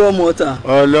ọ̀ṣọ́mọ ọgbọ́mọta.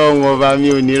 ọlọ́run ọba mi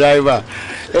ò ní ráìvà.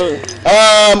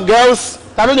 Girls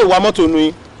ta ló lè wa mọ́tò nu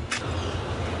yín.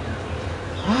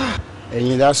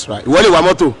 ẹ̀yin that's right ìwọ lè wa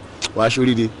mọ́tò wàá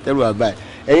ṣoríire tẹ́lú àgbà ẹ̀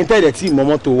ẹ̀yin tẹ́lẹ̀ tí ìmọ̀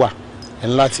mọ́tò wà ẹ̀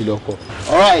ń láti lọ kọ́.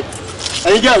 all right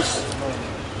ẹ̀yin girls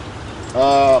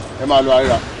ẹ máa lọ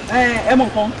àríra. ẹ mọ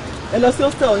nǹkan ẹ lọ sí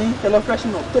hostel yín ẹ lọ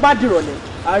freshen up tó bá dìrọ̀lẹ́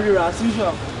àríra as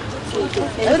usual.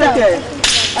 ẹ tẹ̀kẹ̀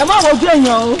ẹ má wojú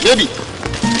èèyàn o. baby.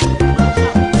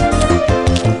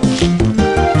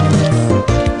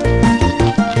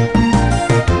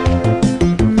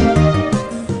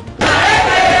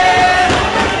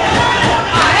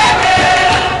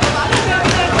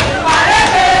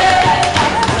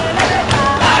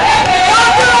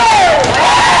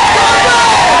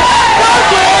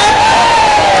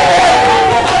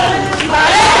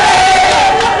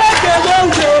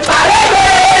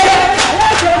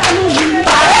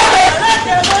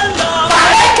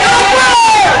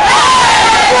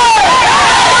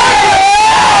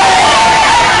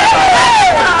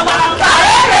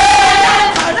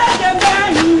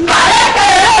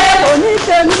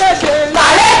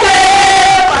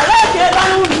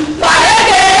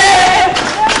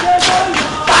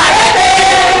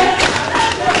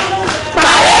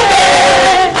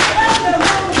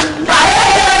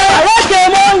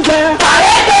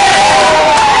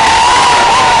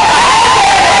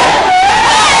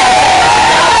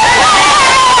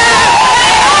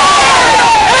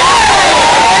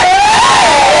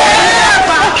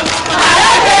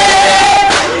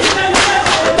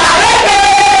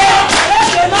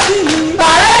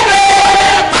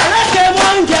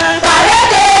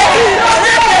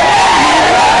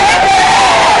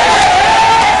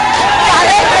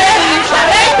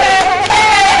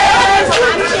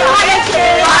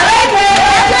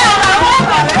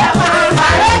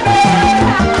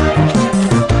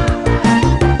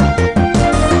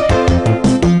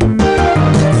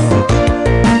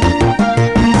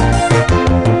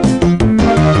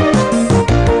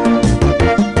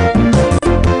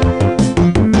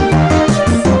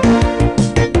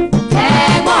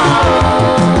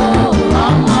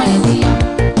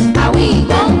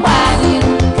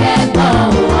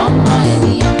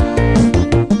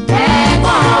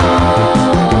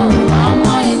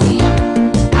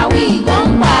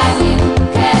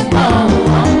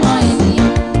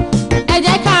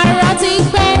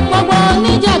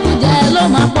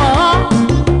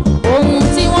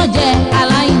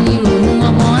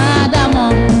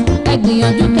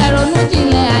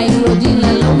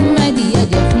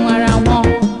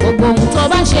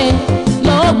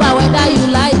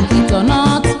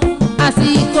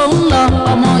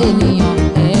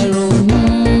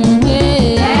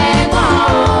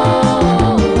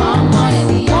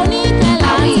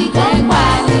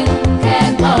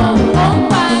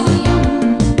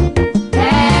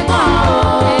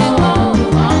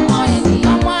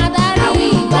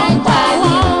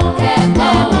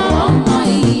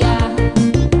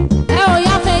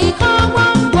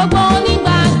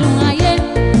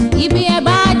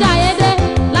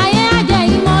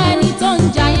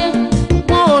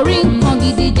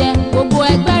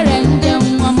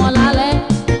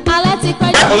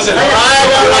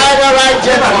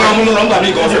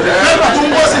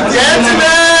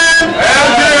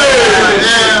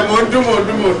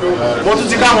 mo tún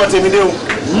ti káwọn tèmi dé o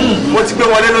mo ti gbé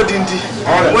wọlé lódìndí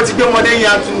mo ti gbé wọlé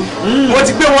yàtú mo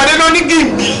ti gbé wọlé lóní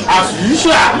gìmbì as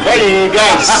usual. Hey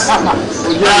guys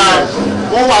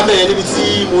wọ́n wà bẹ́ẹ̀ níbi tí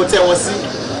mo tẹ́ wọn sí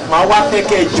màá wá fẹ́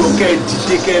kẹ́ ẹ jọ kẹ́ ẹ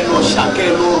dìde kẹ́ ẹ lọ ṣà kẹ́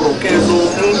ẹ lọ rọ̀ kẹ́ ẹ lọ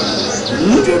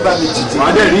mú ìjọ bá mi dìde. màá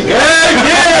dẹ̀ rí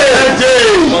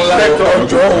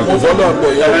ọjọ́ òun fọ́nà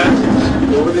bẹ̀ yẹn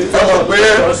ẹ mọ̀ pé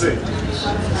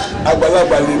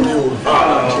àgbàlagbà lè mi o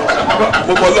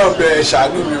mo bọ́ lọ́ọ̀ bẹ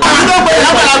ṣàánú mi o. àwọn tó pè é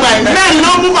lágbàlagbà yìí mẹ́rin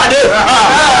ló mú pàdé.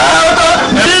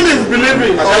 believe is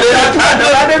believing.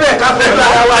 adébẹ̀ káfẹ́ gba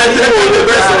wa ní ìwé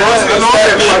bẹ́ẹ̀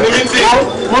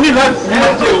sọ̀rọ̀ mo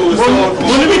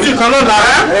ní mítì kan lọ́la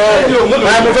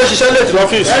mo fẹ́ ṣiṣẹ́ lẹ́tì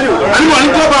lọ́fíìsì. àníwọ̀ ní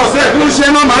club house ẹ̀ kí ló ṣe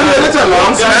náà màá ń lé lẹ́tẹ̀ lọ.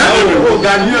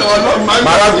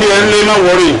 màá gbé ẹ ńlẹ́ náà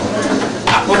wọ̀rì.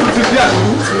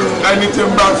 ẹni tí ń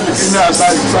bá fi kí ní àṣà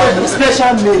ìsáyé.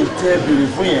 special mail tẹ bèrè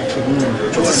fún yẹn.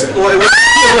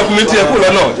 fún mi tí ẹ kú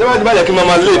lọ́nà tí wọ́n ti bá yẹ kí n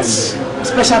máa late.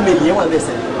 special mail yẹn wà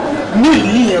lẹ́sẹ̀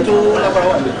míìlì yẹn tó lágbára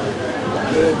wà lẹ́.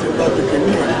 ẹ ti bá tètè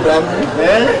ní ìgbà mú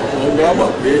ọ̀gá mọ̀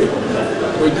pé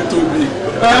ojú tó bí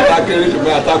akéèrè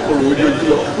ṣùgbọ́n àtàkùrọ̀ ojú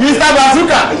lọ. Mr.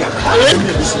 Bazooka.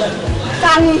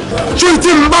 Tani. ṣé tí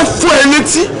n bá fọ́ ẹ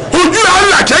létí ojú ẹ̀ ń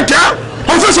là kẹ́kẹ́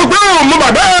o fẹ́ sọ pé o mọ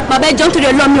bàbá ẹ. Bàbá ẹjọ́ nítorí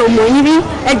ọlọ́ mi ò mọ̀ yín rí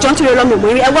ẹjọ́ nítorí ọlọ́ mi ò mọ̀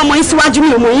yín rí ẹwọ́ ọmọ yín síwájú mi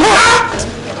ò mọ̀ yín rí.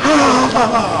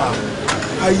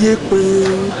 ayé pé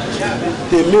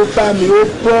tèmi bá mi ó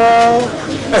bọ́.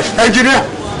 ẹnjìníà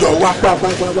jọ wá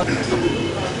pápápá.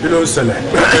 kí ló ń ṣẹlẹ̀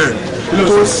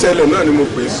tó ń ṣẹlẹ̀ náà ni mo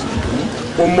pè é sí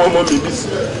mo mọ ọmọ mi Bísí.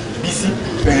 Bísí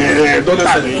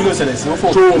dọ́tà mi kí ló ṣẹlẹ̀ sí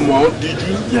fún. tó mọ̀ ọ́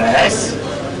díjú. yẹ́sì.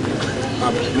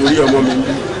 lórí ọmọ mi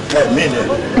ẹ̀mí rẹ̀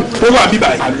ó wà bí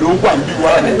báyìí. àlọ́ wà bí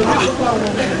wà ní.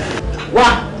 wá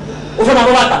o fẹ́ máa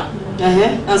bọ́ bàtà.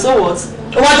 And so what?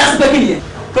 ó wá já sí pé kí nìyẹn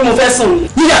pé mo fẹ́ sùn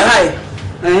ní yàrá ẹ̀.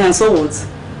 And so what?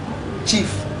 Chief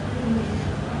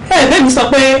bẹ́ẹ̀ mi sọ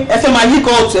pé ẹ fẹ́ máa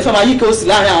yíkọ́ ọ̀tún ẹ fẹ́ máa yíkọ́ òsì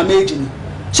láàrin àwọn méjì ni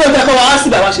ṣé o fẹ́ kọ́ wa wá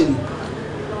síbẹ̀ wá ṣe ni.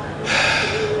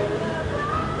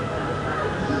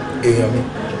 èèyàn mi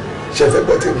ṣe fẹ́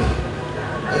gbọ́ tèmi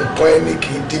nǹkan ẹni kì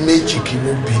í di méjì kí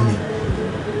ló bí ni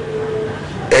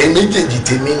ẹ̀yin méjèèjì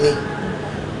tèmi ni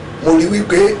mo rí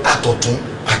wípé àtọ̀tún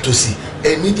àtòsì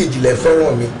ẹ̀yin méjèèjì lẹ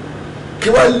fẹ́ràn mi kí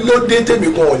wá ló dé tèmi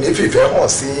kan ò ní fìfẹ́ hàn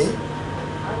sí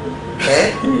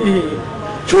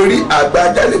torí àgbà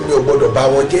ajálẹ̀ mi ò gbọ́dọ̀ bá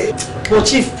wọn jẹ́. But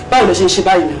chief báwo ló ṣe ń ṣe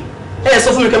báyìí náà ẹ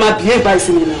sọ fún mi kí ẹ máa bìí ìgbà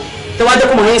ìsinmi náà tẹ wá jẹ́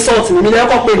kó mọ̀ ẹ́ sọ́ọ̀tì mi lẹ́yìn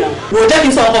kọ́ pé náà wò ó jẹ́ kí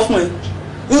n sọ ọkọ fún ẹ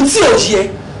ohun tí ò yẹ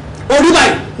orí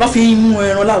báyìí wọ́n fi mú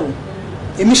ẹran láwo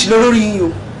èmi sì lórí yín o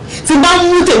tí bá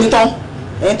mú tèmi tán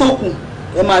ẹ̀yin tó kù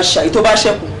ẹ máa ṣàyí tó bá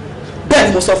ṣẹ́kù bẹ́ẹ̀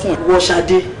ni mo sọ fún ẹ wọ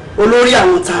Ṣadé olórí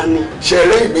àwọn tá a ní.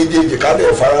 ṣẹlẹ̀ ìméjèèjì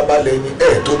kálẹ̀ farabalẹ̀ ni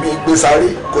tó mi gbé sáré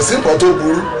kò sí nǹkan tó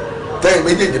burú tẹ́yìn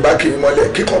méjèèjì bá kiri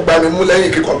mọ́lẹ̀ kíkan gbá mi mú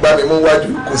lẹ́yìn kíkan gbá mi mú wájú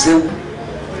kò séwu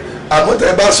àmọ́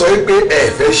tẹ́ bá sọ pé ẹ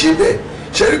fẹ́ ṣe bẹ́ẹ̀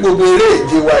ṣẹ́rí gbogbo eré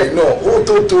ìje wa yìí náà ó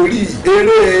tó torí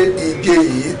eré ìje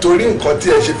yìí torí nǹkan tí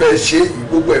ẹ ṣe fẹ́ ṣe yìí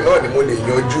gbogbo ẹ̀ náà ni mo lè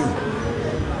yanjú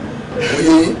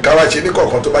òye káwa ṣe ní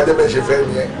kọ̀ọ̀kan tó bá jẹ́ bẹ́ẹ̀ ṣe fẹ́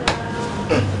nìyẹn.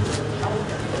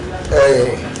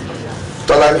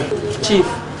 Tọ́lání. Chief.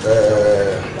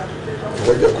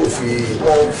 ìwọ jẹ́ kó fi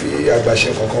wọ́n fi àgbàṣe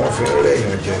kankan wọ́n fi rẹ̀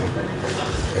èèyàn jẹ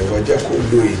ìwọ jẹ́ kó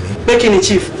lo èmi. pé kí ni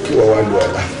chief. kí wọ́n wá lo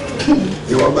ọ̀la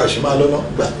ìwọ̀n bá ṣe máa lọ́nà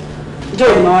gbà. jẹ́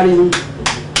òun máa rí i.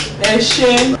 ẹ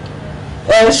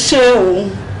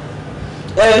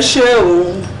ṣe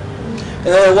òun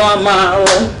ẹ wá máa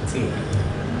rọ.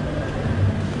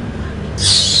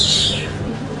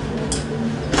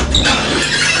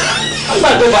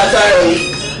 àgbàdo bàtà ẹ̀ o.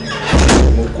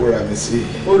 mo kóra mi sí.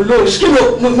 olóòṣì kí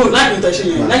mo láti ìtọ́ ṣe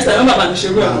yẹn next time bàbá mi ṣe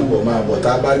rẹ̀. máa bọ̀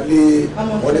tá a bá lé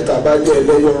wọ́n ní tá a bá lé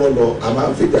ẹlẹ́yọ̀rọ̀ lọ a máa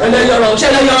ń fìjà. ẹlẹ́yọ̀rọ̀ ṣé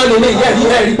ẹlẹ́yọ̀rọ̀ lè lè yẹ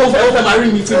ẹ̀rí pé ó fẹ́ máa rí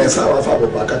mi tí. ẹ sáwà fàbọ̀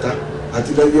pàkátá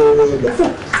àti ẹlẹ́yọ̀rọ̀ lọ.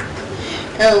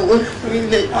 ẹ wo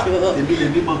ilé jọ. èmi lè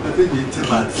ní mọ pẹpẹ mi tí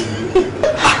màá ti rí.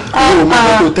 yóò mọ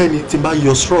pẹpẹ tẹni tí bá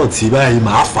yọ sọọtì báyìí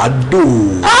màá fà á dò.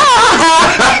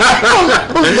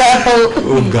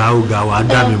 ó ga wà á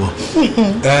dá mi mọ̀.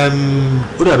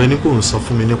 ó dàbí ẹni kò ń sọ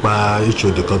fún mi nípa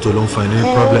HOD kan tó ló ń fa ẹni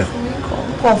problem.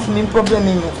 kàn fún mi problem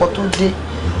mi nǹkan tó dé.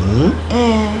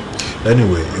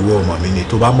 anyway ìwọ ọmọ mi ni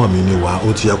tó bá mọ̀ mí ni wá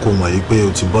ó ti yẹ kó mọ̀ yìí pé o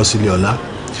ti bọ́ sílé ọlá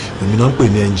èmi náà ń pè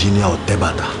ní ẹnjìníà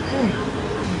ọ̀tẹ́bàtà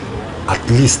at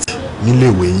least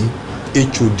níléèwé yín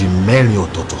HOD mẹ́rin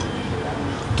ọ̀tọ̀ọ̀tọ̀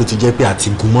tó ti jẹ́ pé àti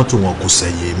gun mọ́tò wọn kò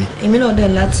sẹ̀yẹ mi. èmi náà dẹ̀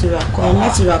láti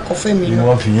ra kọ́ fẹ́ mi náà.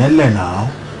 ìwọ fìyẹn lẹ̀ náà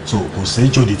so kò sí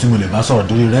HOD tí mo lè bá sọ̀rọ̀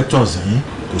lórí rectors yín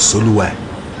kò sólúwa ẹ̀.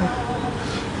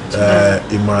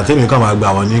 ìmọ̀ràn tèmi kàn máa gbà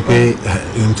wọ́n ní pé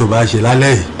ohun tó bá ṣe lálẹ́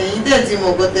yìí. èyí dẹ̀ ti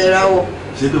mọ̀ kó tẹ ra wọ̀.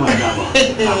 ṣé tó máa dàbọ̀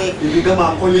ibi kan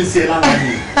máa kọ́lé sí ẹ lára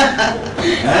mi.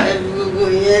 gbogbo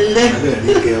yẹn lẹ́.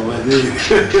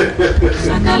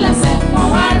 ṣàkálẹ̀sẹ̀ wọn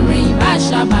wá rìn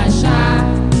báṣabàṣa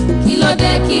kí ló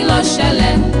dé kí ló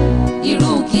ṣẹlẹ̀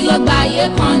irú kí ló gba ayé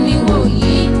kan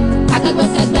níwòyí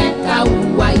akẹgbẹ́kẹgbẹ́ ká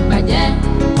hùwà ìbàjẹ́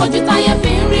ojú táyé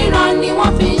fi ń ríran ni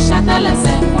wọ́n fi ń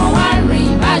ṣàtẹ́lẹsẹ̀ wọn wá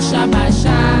rìn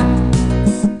báṣabàṣa.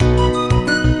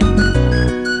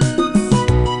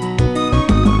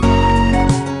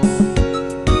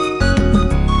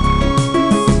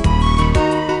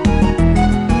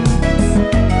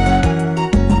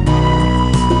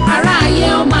 ará ayé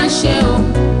ó máa ṣe o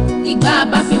ìgbà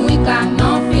bá fi wíkà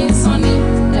náà fi ń san ni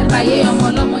ẹ̀bá ayé ọmọ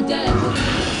ọlọ́mọ jẹ́ ẹ̀kọ́.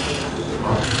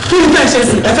 kí ni fẹ́ ṣe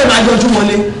sí ẹ fẹ́ máa yọjú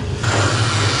wọlé.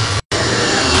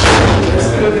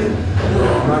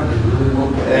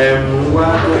 wá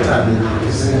dọ́tà mi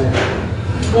sí.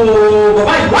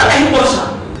 bàbá ìwà lẹ́yìn pọ̀ ṣá.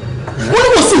 wọ́n ní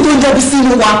kò sí tó ń jẹ́bi sí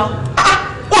inú wa.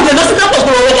 ó dẹ̀ lọ sí campus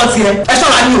tó rọwọ́ tiẹ̀ ẹ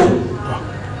ṣọ́ra ní o.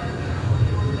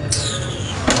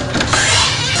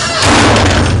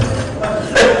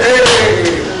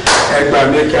 ẹgbà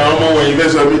mi kí àwọn ọmọ wọ̀nyí fẹ́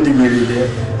sọ mí di gbèrè jẹ́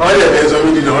wọ́n lè fẹ́ sọ mí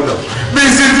di lọ́dọ̀ bí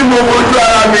sí tí mo fojú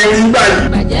ara mi rí gbà yìí.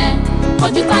 ìbàjẹ́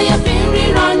ojú táyé fi ń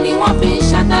ríran ni wọ́n fi ń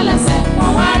ṣàtẹ́lẹsẹ̀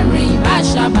wọn wá rìn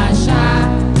báṣabàṣa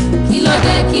kí ló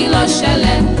dé kí ló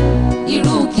ṣẹlẹ̀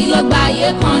irú kí ló gba ayé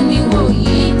kan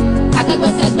níwòyí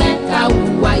akẹgbẹ́kẹgbẹ́ ká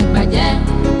hùwà ìbàjẹ́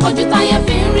ojú táyé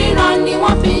fi ń ríran ni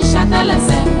wọ́n fi ń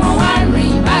ṣàtẹ́lẹsẹ̀ wọn wá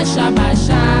rìn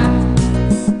báṣabàṣa.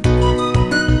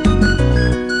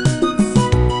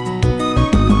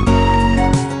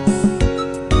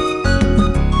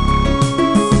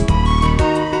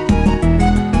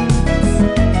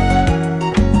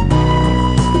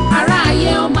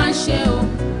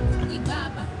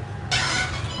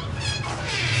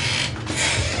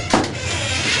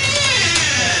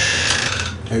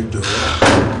 ẹ jọ̀wọ́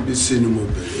Bísí ni mo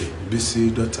bẹ̀rẹ̀ Bísí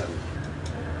dọ́tà mi.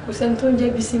 kò sẹ́ni tó ń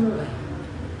jẹ́ Bísí mi báyìí.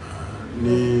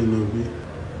 ní inú bí.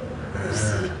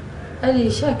 I dey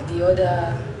check the other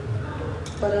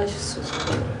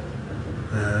school.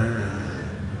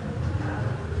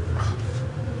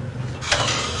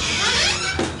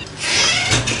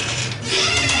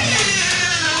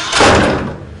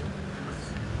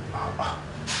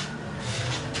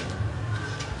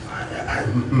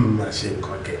 má ṣe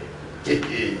nǹkan kẹ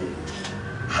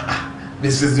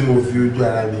Bísí tí mo fi ojú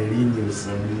ara mi rí ní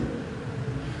òsàn rí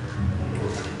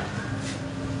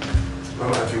wọ́n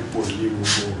máa fi pò ní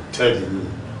gbogbo tẹ́lẹ̀ ní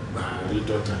gbàárí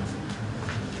dọ́tà.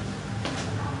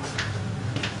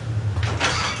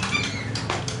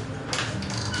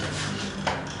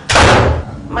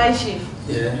 My chief.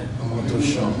 ọmọ tó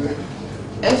ṣan.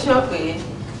 ẹ ṣọ́ pé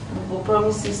gbogbo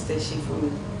promises tẹ̀ ṣe fún mi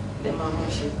lè máa mú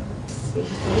ṣe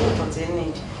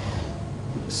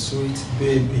sweet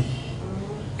baby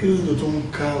kí ló tó ń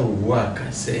ká òwò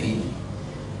àkàsẹ́yìn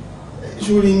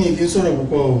sórí ní kí n sọ̀rọ̀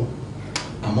púpọ̀ o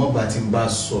àmọ́ bá ti ń bá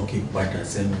sọ kí padà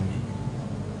sẹ́nu mi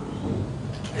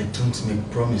I don't make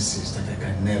promises that I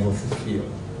can never fulfill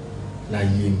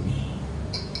láyé mi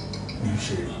ní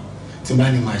òṣèré tí bá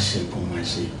ní máa ṣe nǹkan máa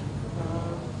ṣe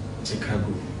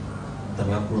Chicago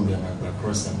tabakuro bí a máa gba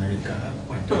across America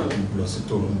padà lọ sí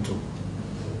Toronto.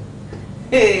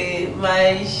 Hey,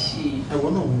 my she. I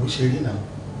want to know ṣe rí náà.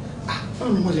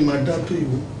 Báwo ni mo ṣe máa dá tó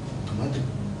ìwọ? Tomato,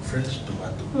 fresh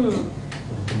tomato.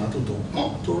 Tomato tó pọ́n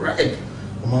tó ripe.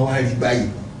 Mo máa wá rí báyìí.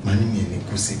 Màá ní mi ò ní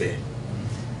kú síbẹ̀.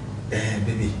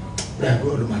 Bébì,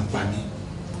 Bíráìbọ̀ ló máa pa mí.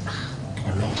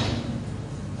 Ọlọ́run.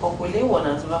 Ọ̀pọ̀ ilé ìwọ̀n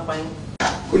náà tó bá pa yín.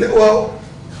 Kò lè wá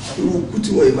irú kú tí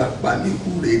wọ́n yìí máa pa mí kú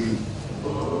rèé ni.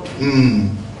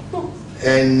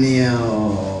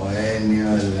 Ẹni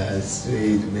ọ̀la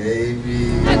sweet baby.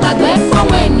 Ẹgbàgbé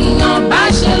fọwọ́ ènìyàn bá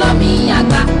ṣe lọ́mí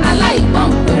àgbà aláìgbọ́n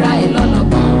pera ẹ̀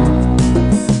lọ́lọ́gbọ́n.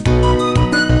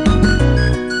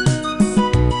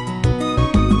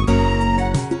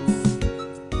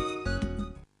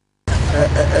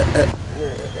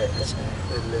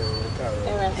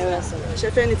 ṣe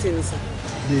fẹ́ ní tèmi sàn.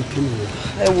 bí kí ni.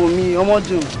 ẹ wò mí ọmọ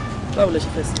dùn báwo lẹ ṣe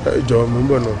fẹ́ sí. ẹ jọ̀ọ́ mo ń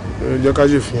bọ̀ náà jẹ́ ká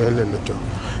ṣe fi hàn lẹ́nu jọ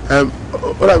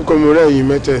ó dàbí kọ́ mo rẹ́ ẹ̀yin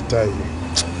mẹ́tẹ̀ẹ̀ta yìí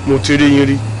mo ti rí yín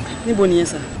rí. níbo nìyẹn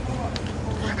sà.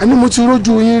 a ní mo ti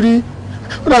rójú yín rí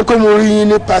ó dàbí kọ́ mo rí yín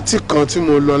ní patí kan tí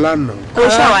mo lọ lánàá. ó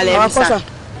ṣàwálẹ̀ rí sà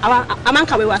a máa ń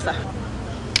kàwé wa sà.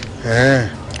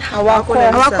 àwa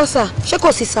kọ́ sà ṣé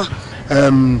kò sí sà.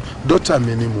 dọ́tà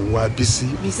mi ni mò ń wá Bísí.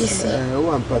 ó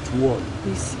wà ní part 1.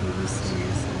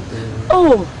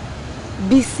 oh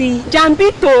Bísí.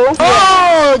 Jambito.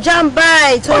 oh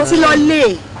jambai tó ti lọ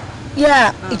lé.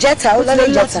 Yeah, ìjẹta ó lọ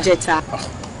ìjẹta.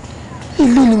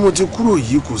 Ilé ni mo ti kúrò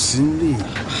yìí kò sí nílé.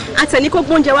 Àtẹ̀ní kó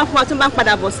gbóúnjẹ wá fún wa tó bá ń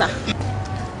padà bọ̀ sà.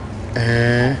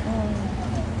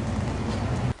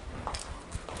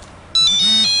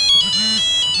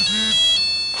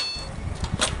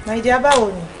 Nàìjíríà báwo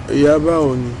ni? Ìyá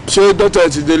báwo ni? Ṣé dọ́tà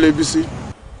ti délé Bísí?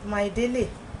 My délé.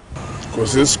 Kò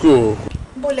sí school.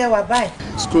 Bó lẹ wà báyìí?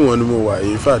 School wọn ni mo wà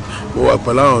yìí. In fact, mo wà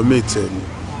pẹ̀lú àwọn mate ẹ̀ ni.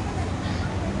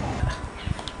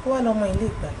 Ó wà lọ́mọ ilé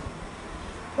ìgbà.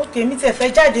 Okay, mi tẹ̀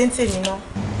fẹ́ jáde ń tèmi náà.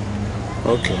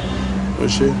 Okay, o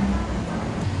ṣe.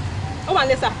 Ó wà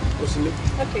ní sà. O sì lé.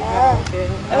 Okay,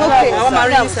 àwọn máa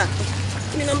rí ní sà.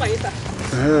 Kí ni nọ́mbà yín sà?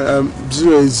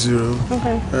 080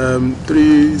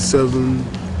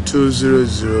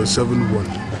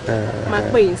 37200071. Máa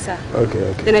pè yín sà.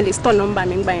 Okay. Then I dey store number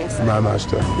mi gbà yẹn sà. Máa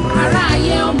store. Ará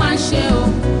ayé ó máa ṣe o,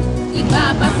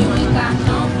 ìgbà bá fi wí ká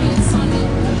náà fi sàn ní.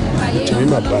 Tèmi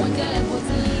máa bá mi.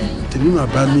 Tèmi máa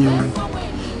bá mi o.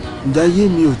 Ǹdáyé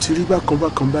mi ò ti rí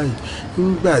bákan báyìí.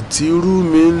 Nígbà tí irú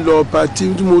mi ń lọ patí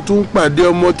tí mo tún pàdé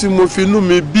ọmọ tí mo fi inú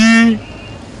mi bí.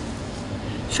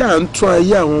 Ṣá ń tún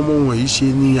ayé àwọn ọmọ wọ̀nyí ṣe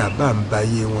ni àbá ń ba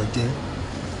ayé wọn jẹ́.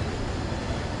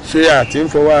 Ṣé àti ń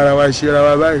fọwọ́ ara wa ṣe ra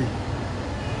wa báyìí?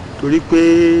 Torí pé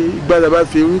ìgbàdà bá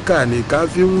fi wí kà ní ká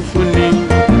fi ń fún ni.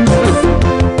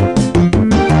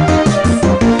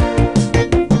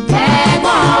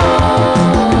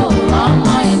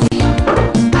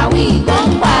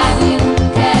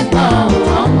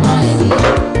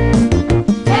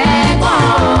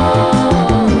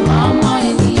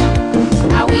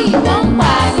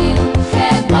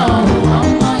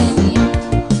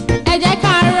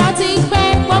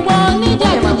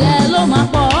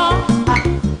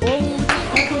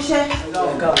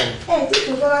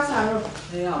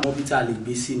 Àmọ́ bí tá a lè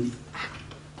gbé sí ni.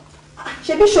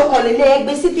 Ṣebí ṣokàn lè lé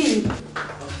ẹgbẹ́ síbí yìí.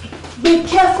 Gbé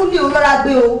carefully o, lọ́ra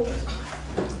gbé o.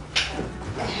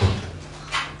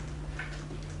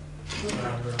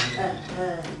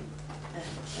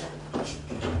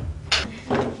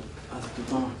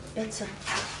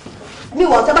 Mi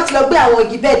wọ̀n tẹ́ bá ti lọ gbé àwọn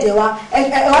igi bẹ́ẹ̀ dẹ̀ wá ẹ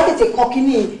wá tètè kan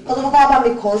kínní kọ́tọ́ kọ́kọ́ bá mi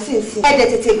kàn sí ìsìn ẹ dẹ̀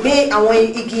tètè gbé àwọn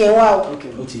igi yẹn wá o.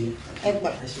 Ó ti yé. Ẹgbà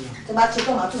tó bá ṣe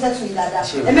tó máa tún sẹ́tù yìí dáadáa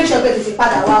ẹ make sure pé tètè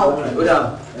padà wá o.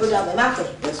 Ó dà bẹ̀ má tẹ̀.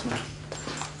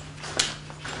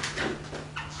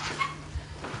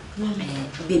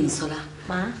 Gbémisọ́lá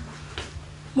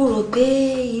mo rò pé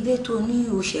ilé tó ní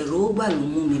òṣèré ó gbà ló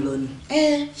mú mi lọ ni.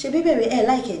 Ṣe bí bèrè ẹ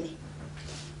láìkẹ ni.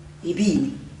 Ibí ni.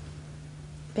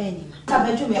 Bẹ́ẹ̀ ni mà.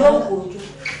 Tàbẹ́jú mi àwọn kò ojú.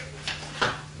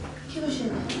 Kí ló ṣe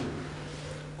náà?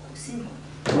 Kò sí mọ́.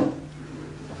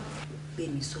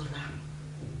 Gbémisọ́lá.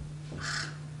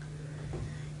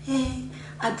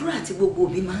 Àdúrà tí gbogbo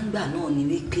òbí máa ń gbà náà ni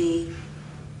wípé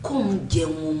kóun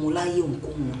jẹun ọmọ láyé òun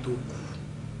kóun tó kú.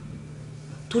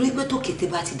 Torí pé tó kété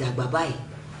bá ti dàgbà báyìí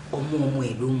ọmọ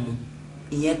ẹ̀ ló mu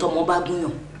ìyẹn tọmọ bá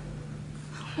gúnyàn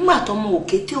ńgbà tọmọ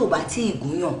òkè tí ò bá tí ì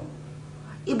gúnyàn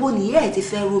ibo nìyá ẹ̀ ti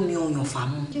fẹ́ rómi ọyàn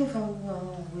fàmú. Kí ló fa gbogbo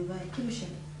àwọn òwe báyìí? Kí ló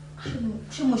ṣẹlẹ̀?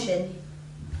 Ṣé mo ṣẹ ni?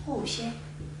 Ó ṣẹ.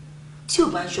 tí ò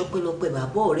bá ń sọ pé lọ pé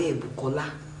bàbá ọ̀rẹ́ ẹ̀ Bùkọ́lá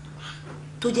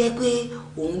tó jẹ́ pé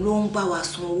òun ló ń bá wa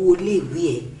san owó iléèwé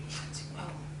ẹ̀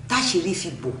táṣìírí fi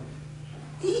bò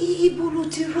ibo ló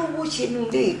ti rówó ṣe ní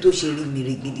ilé yìí tó ṣe rí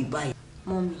mèrègidì báyìí.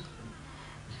 Mọ́mí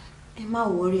ẹ má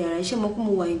wọrí ara ẹ ṣé mo kún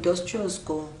mo wà industrious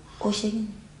gan. Ó ṣe ní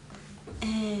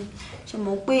ṣe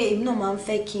mọ̀ pé èmi náà máa ń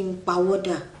fẹ́ kí n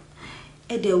pawọ́dà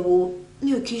ẹ dẹ̀ wo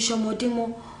mi ò kí ń ṣọmọdé mọ́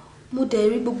mo dẹ̀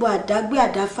rí gbogbo àdágbé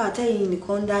àdáfà tẹ́yìn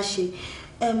nìkan ń dá ṣe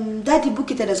dáàdì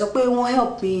Búkì tẹ̀lé sọ pé wọ́n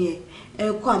help mi yẹn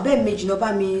ẹ̀ẹ̀kan àbẹ́ẹ̀ méjì náà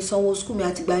bá mi sanwó skul mi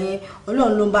àtìgbà yẹn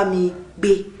Ọlọ́run ló ń bá mi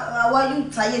gbé. àwa yóò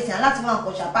tayé sí láti máa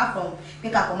kọ́ ṣàpá from pé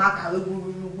kakọ̀ máa kàwé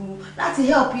gbúrúgbúrú láti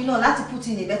help yín náà láti put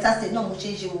in a better state náà mo ṣe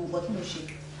ń ṣe gbogbo tí mo ṣe.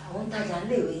 àwọn ń tajà ń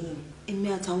léèwé yìí. èmi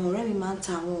àtàwọn ọ̀rẹ́ mi máa ń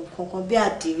ta àwọn nǹkan kan bí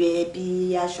àdìrẹ bí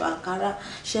aṣọ àǹkárá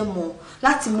ṣe mọ̀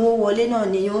láti mú wọlé náà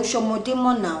ni èèyàn ń ṣọmọdé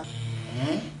mọ̀ náà.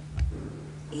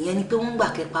 ìyẹn ni pé wọ́n ń gbà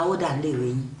kẹ́ pawọ́dà ń léèwé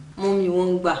yìí. mọ́ mi wọ́n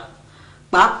ń gbà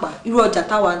pàápàá irú ọjà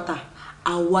táwa ń tà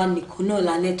àwa nìkan náà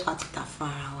la nẹ́tọ̀ àti tà fún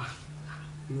ara wa.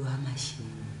 Olúwa máa ṣe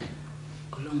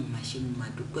Ọlọ́run máa ṣe mo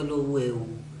máa dúpẹ́ lọ́wọ́ ẹ o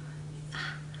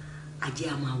ajé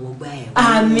a máa wọgbá ẹ.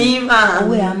 àmín mà.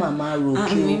 owó ẹ a máa máa ro kí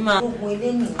o. àmín mà. ogun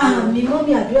eléyìí. àmín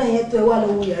mọ́mí àdúrà yẹn tó ẹ wá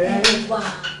lọ́wọ́ yàrá rẹ. wà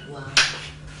wà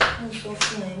mo sọ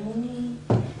fún ẹ mo ní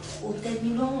o tẹ́ mi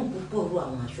lọ́rùn púpọ̀ ru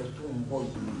àwọn aṣọ tó ń bọ̀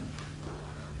yìí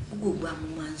gbogbo àmọ́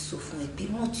máa ń sọ fún ẹ pé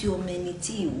rántí ọmọ ẹni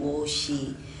tí ìwọ ṣe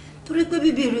torí pé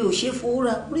bíbèrè ò ṣe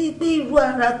fowóra rí pé irú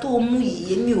ara tó mú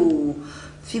yìí èmi ò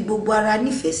fi gbogbo ara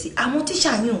nífẹ̀ẹ́ sí àwọn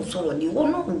tíṣà yín ò sọ̀rọ̀ ní wọ́n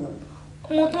náà wò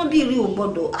ọmọ tán bíire ò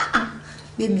gbọ́dọ̀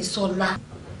Gbémisọ́lá.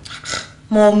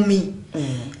 Mọ́mí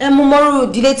ẹ mú mọ́rú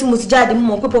ìdílé tí mo ti jáde mú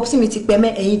mọ́ pé pọ́pọ́sì mi ti pẹ́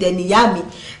mẹ́ ẹ̀yin dẹ̀ níyá mi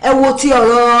ẹ wo ti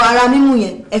ọ̀rọ̀ ara mímú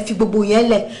yẹn ẹ fi gbogbo yẹn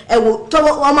lẹ̀ ẹ wo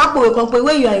tọ́wọ́ wọn máa pòwe kan pé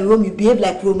when you are in Rome you behave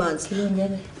like Romans.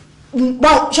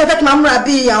 Bọ́n ṣe fẹ́ kí n máa múra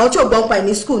bí àwọn tí ò gbọ́n pa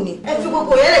ní school ni. ẹ fi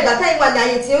gbogbo yẹn lẹ̀ gàtá ìwà ní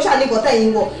ayé tí ó ṣàlẹ̀ gàtá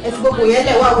yìí wọ̀ ẹ fi gbogbo yẹn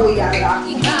lẹ̀ wá wo yàrá.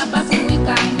 ìgbà bá fi wí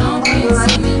ká iná bí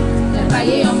ìsinmi ẹ̀ka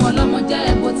yé ọmọ ọlọ́mọ jẹ́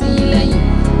ẹ̀bọ tí yín lẹ́yìn.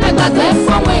 gbàgbé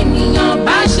fọwọ́ ènìyàn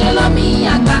bá ṣe lómi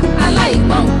àgbà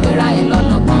aláìgbọ́n pera ẹ̀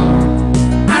lọ́lọ́gbọ́n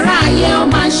ara ayé ọ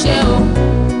máa ṣe o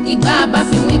ìgbà bá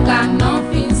fi wíkà náà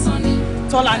fi ń san ni.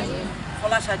 Tọ́lá ni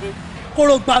Fọláṣadé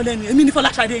kóró gba ọ lẹ́nu èmi ní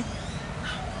Fọláṣadé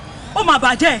ó máa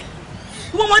bàjẹ́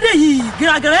ìwọ ọmọdé yìí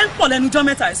gẹ́gẹ́rẹ́ ń pọ̀ lẹ́nu jọ́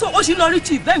mẹ́ta ẹ̀ so ó sì ń lọ rí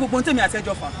chief lẹ́yìn gbogbo tèmi àti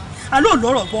ẹjọ́ fà àlọ́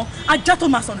lọ́rọ̀ gbọ́ ajá tó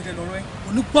máa sọnù dẹ̀ lọ́rọ̀ ẹ̀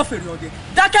òní gbọ́ fèrè ọ̀dẹ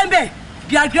dákẹ́ ń bẹ̀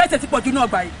gẹ́gẹ́rẹ́ ti pọ̀ jù náà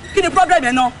gbà yìí kí ni problem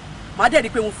ẹ̀ náà màá dẹ̀ rí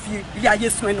i pé mo fi ilé ayé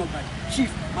sun ẹ̀ náà gbà yìí chief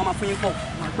máa ma fún yín pọ̀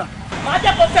màá gbà. màá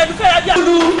jẹ́ kó fẹ́ dúkẹ́ rájà.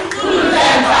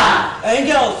 ẹ̀yin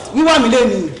girls wíwá mi lé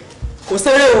mi kò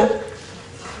ṣeré o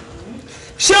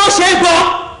ṣé ó ṣe é gbọ́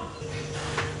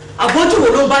àbójú wo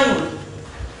ló ń báyìí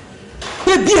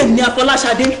pé bí èmi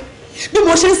Afọláṣadé bí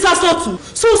mo ṣe ń sá sọ̀tún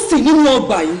sóòsì nínú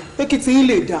ọgbà yìí pé kí tiyín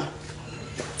lè dáa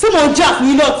tí mo ń jà fún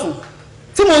yín lọ́tún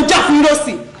tí mo ń jà fún yín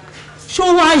lọ́sì ṣó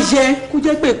wá yẹ kó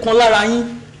jẹ́ pé kan lára yín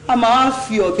a máa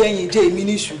fi ọ̀bẹ yín jẹ èmi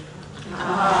níṣu.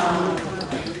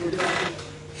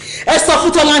 ẹ sọ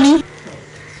fún Tọ́lání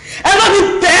ẹ lọ́ mi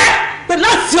bẹ́ẹ̀ pé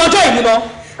láti ọjọ́ ìlú lọ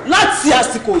láti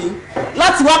àsìkò yìí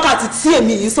láti wákàtí tí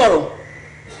èmi yìí sọ̀rọ̀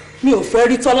mi ò fẹ́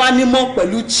rí Tọ́lání mọ́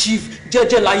pẹ̀lú chief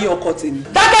jẹ́jẹ́ láyé ọkọ tèmi.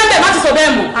 dákẹ́ ń bẹ̀ má ti sọ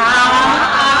bẹ́ẹ̀ mọ́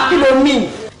kí ló mean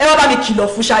ẹ wá bá mi kìlọ̀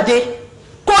fún Ṣadé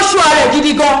kó ṣú ara ẹ̀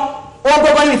gidi gan ohun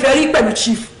gbogbo mi fẹ́ rí pẹ̀lú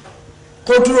chief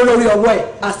kó dúró lórí ọwọ́ ẹ̀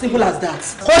as simple as that.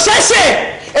 kò ṣeé ṣe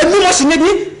èmi mo sì níbi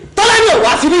Tọ́lání ò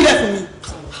wá fi ní ilẹ̀ fún mi.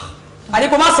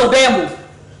 àdìpọ̀ má sọ bẹ́ẹ̀ mọ́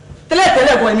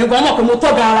tẹ́lẹ̀tẹ́lẹ̀ gan èmi gan mọ̀ pé mo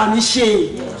tọ́ga ara mi ṣe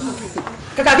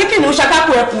kàkà kíkì ní ó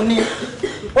ṣakápò ẹkùn ni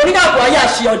oníkàkù ayé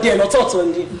àṣẹ ọdẹ ẹ̀ lọ́tọ̀ọ̀tọ̀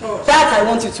ni that I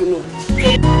want you to know.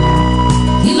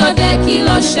 kí ló dé kí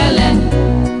ló ṣẹlẹ̀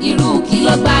irú kí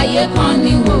ló gba ayé kan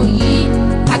níwò yìí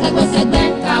akẹgbẹ́kẹgbẹ́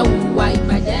ká hùwà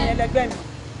ìbàjẹ́. ẹlẹgbẹ́ mi.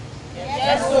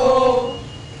 Jésù.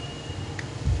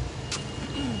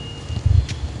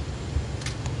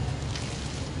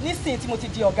 nísìnyí tí mo ti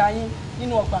di ọ̀gá yín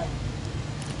nínú ọgbà yìí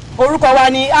orúkọ wa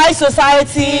ni high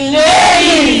society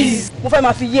ladies. mo fẹ́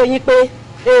máa fi yé yín pé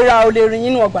èèrà ò lè rìn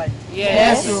nínú ọgbà yìí.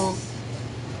 Yes.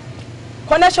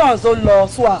 connections ó lọ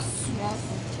sùà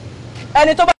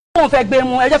ẹni tó bá tóun fẹ́ gbé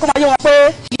mu ẹ jẹ́ kó máa yé wọn pé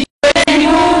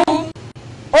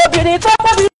obìnrin tó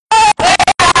pọ̀ bí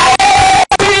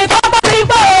obìnrin tó pọ̀ bí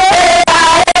gbọ́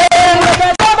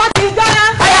ọ̀rẹ́ tó bá ti já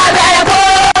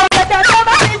ọ̀rẹ́ tó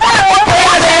bá ti já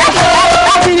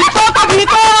obìnrin tó pọ̀ bí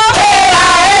gbọ́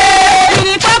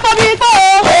obìnrin tó pọ̀ bí gbọ́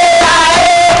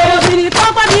obìnrin tó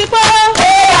pọ̀ bí gbọ́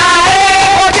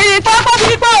obìnrin tó pọ̀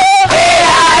bí gbọ́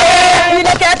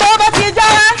ìlẹ̀kẹ̀ tó bá ti já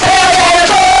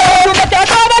ìlẹ̀kẹ̀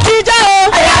tó bá ti já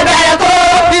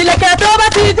ìlẹ̀kẹ̀ tó bá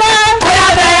ti já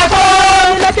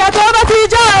ìlẹ̀kẹ̀ tó bá ti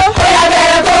já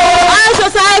high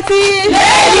society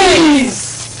ladies.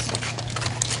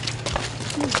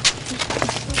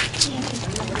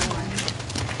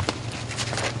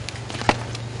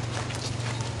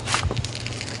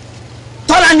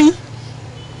 Tọ́lání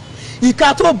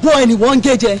ìka tó bọ́ ẹni wọ́n ń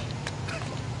gé jẹ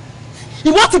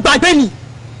ìwọ ti gbàgbé ni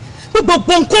pé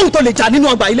gbogbo nǹkan tó lè jà nínú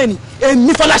ọgbà ilé ni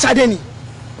èmi Fọláṣadé ni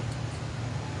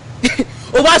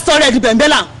ó wá sọ̀rọ̀ ẹ̀ di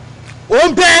bẹ̀m̀bẹ́là ó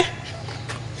ń bẹ́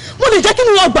mo lè jẹ́ kí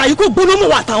nínú ọgbà yìí kó gbóná mọ̀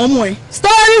wà táwọn ọmọ ẹ̀.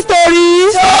 story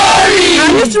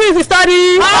and history is story.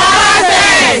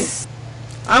 nonsense.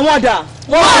 àwọn ọ̀dà.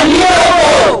 wọ́n ní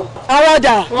owó. àwọn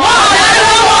ọ̀dà. wọ́n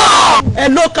lọ́wọ́. ẹ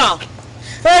lókà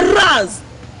ẹ raz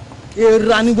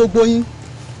èrà ní gbogbo yín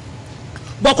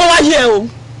bọ̀kọ́ wá yẹ o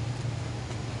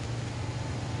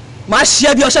màá ṣe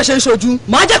é bí ọṣẹ ṣe ń ṣojú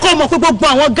màá jẹ́ kó mọ̀ pé gbogbo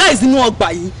àwọn guys nínú ọgbà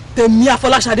yìí tèmi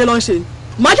Afọláṣadé ló ń ṣe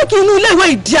màá jẹ́ kí inú iléèwé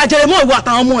ìdí ajẹrẹ mọ́ ìwọ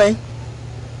àtàwọn ọmọ ẹ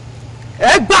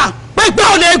gbà pé gbà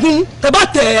ò léegun tẹ́ bá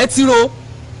tẹ̀ ẹ́ ti ro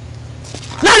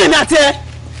láàrin mi àti ẹ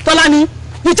Tọ́lání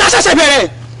ìjà ṣẹ̀ṣẹ̀ bẹ̀rẹ̀.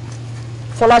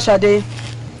 Fọláṣadé,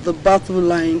 the battle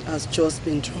line has just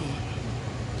been drawn.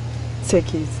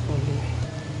 Take it or leave it.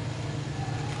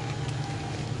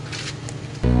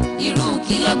 irú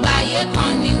kí ló gba ayé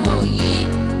kan níwò yìí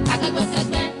akẹgbẹ́sẹ̀.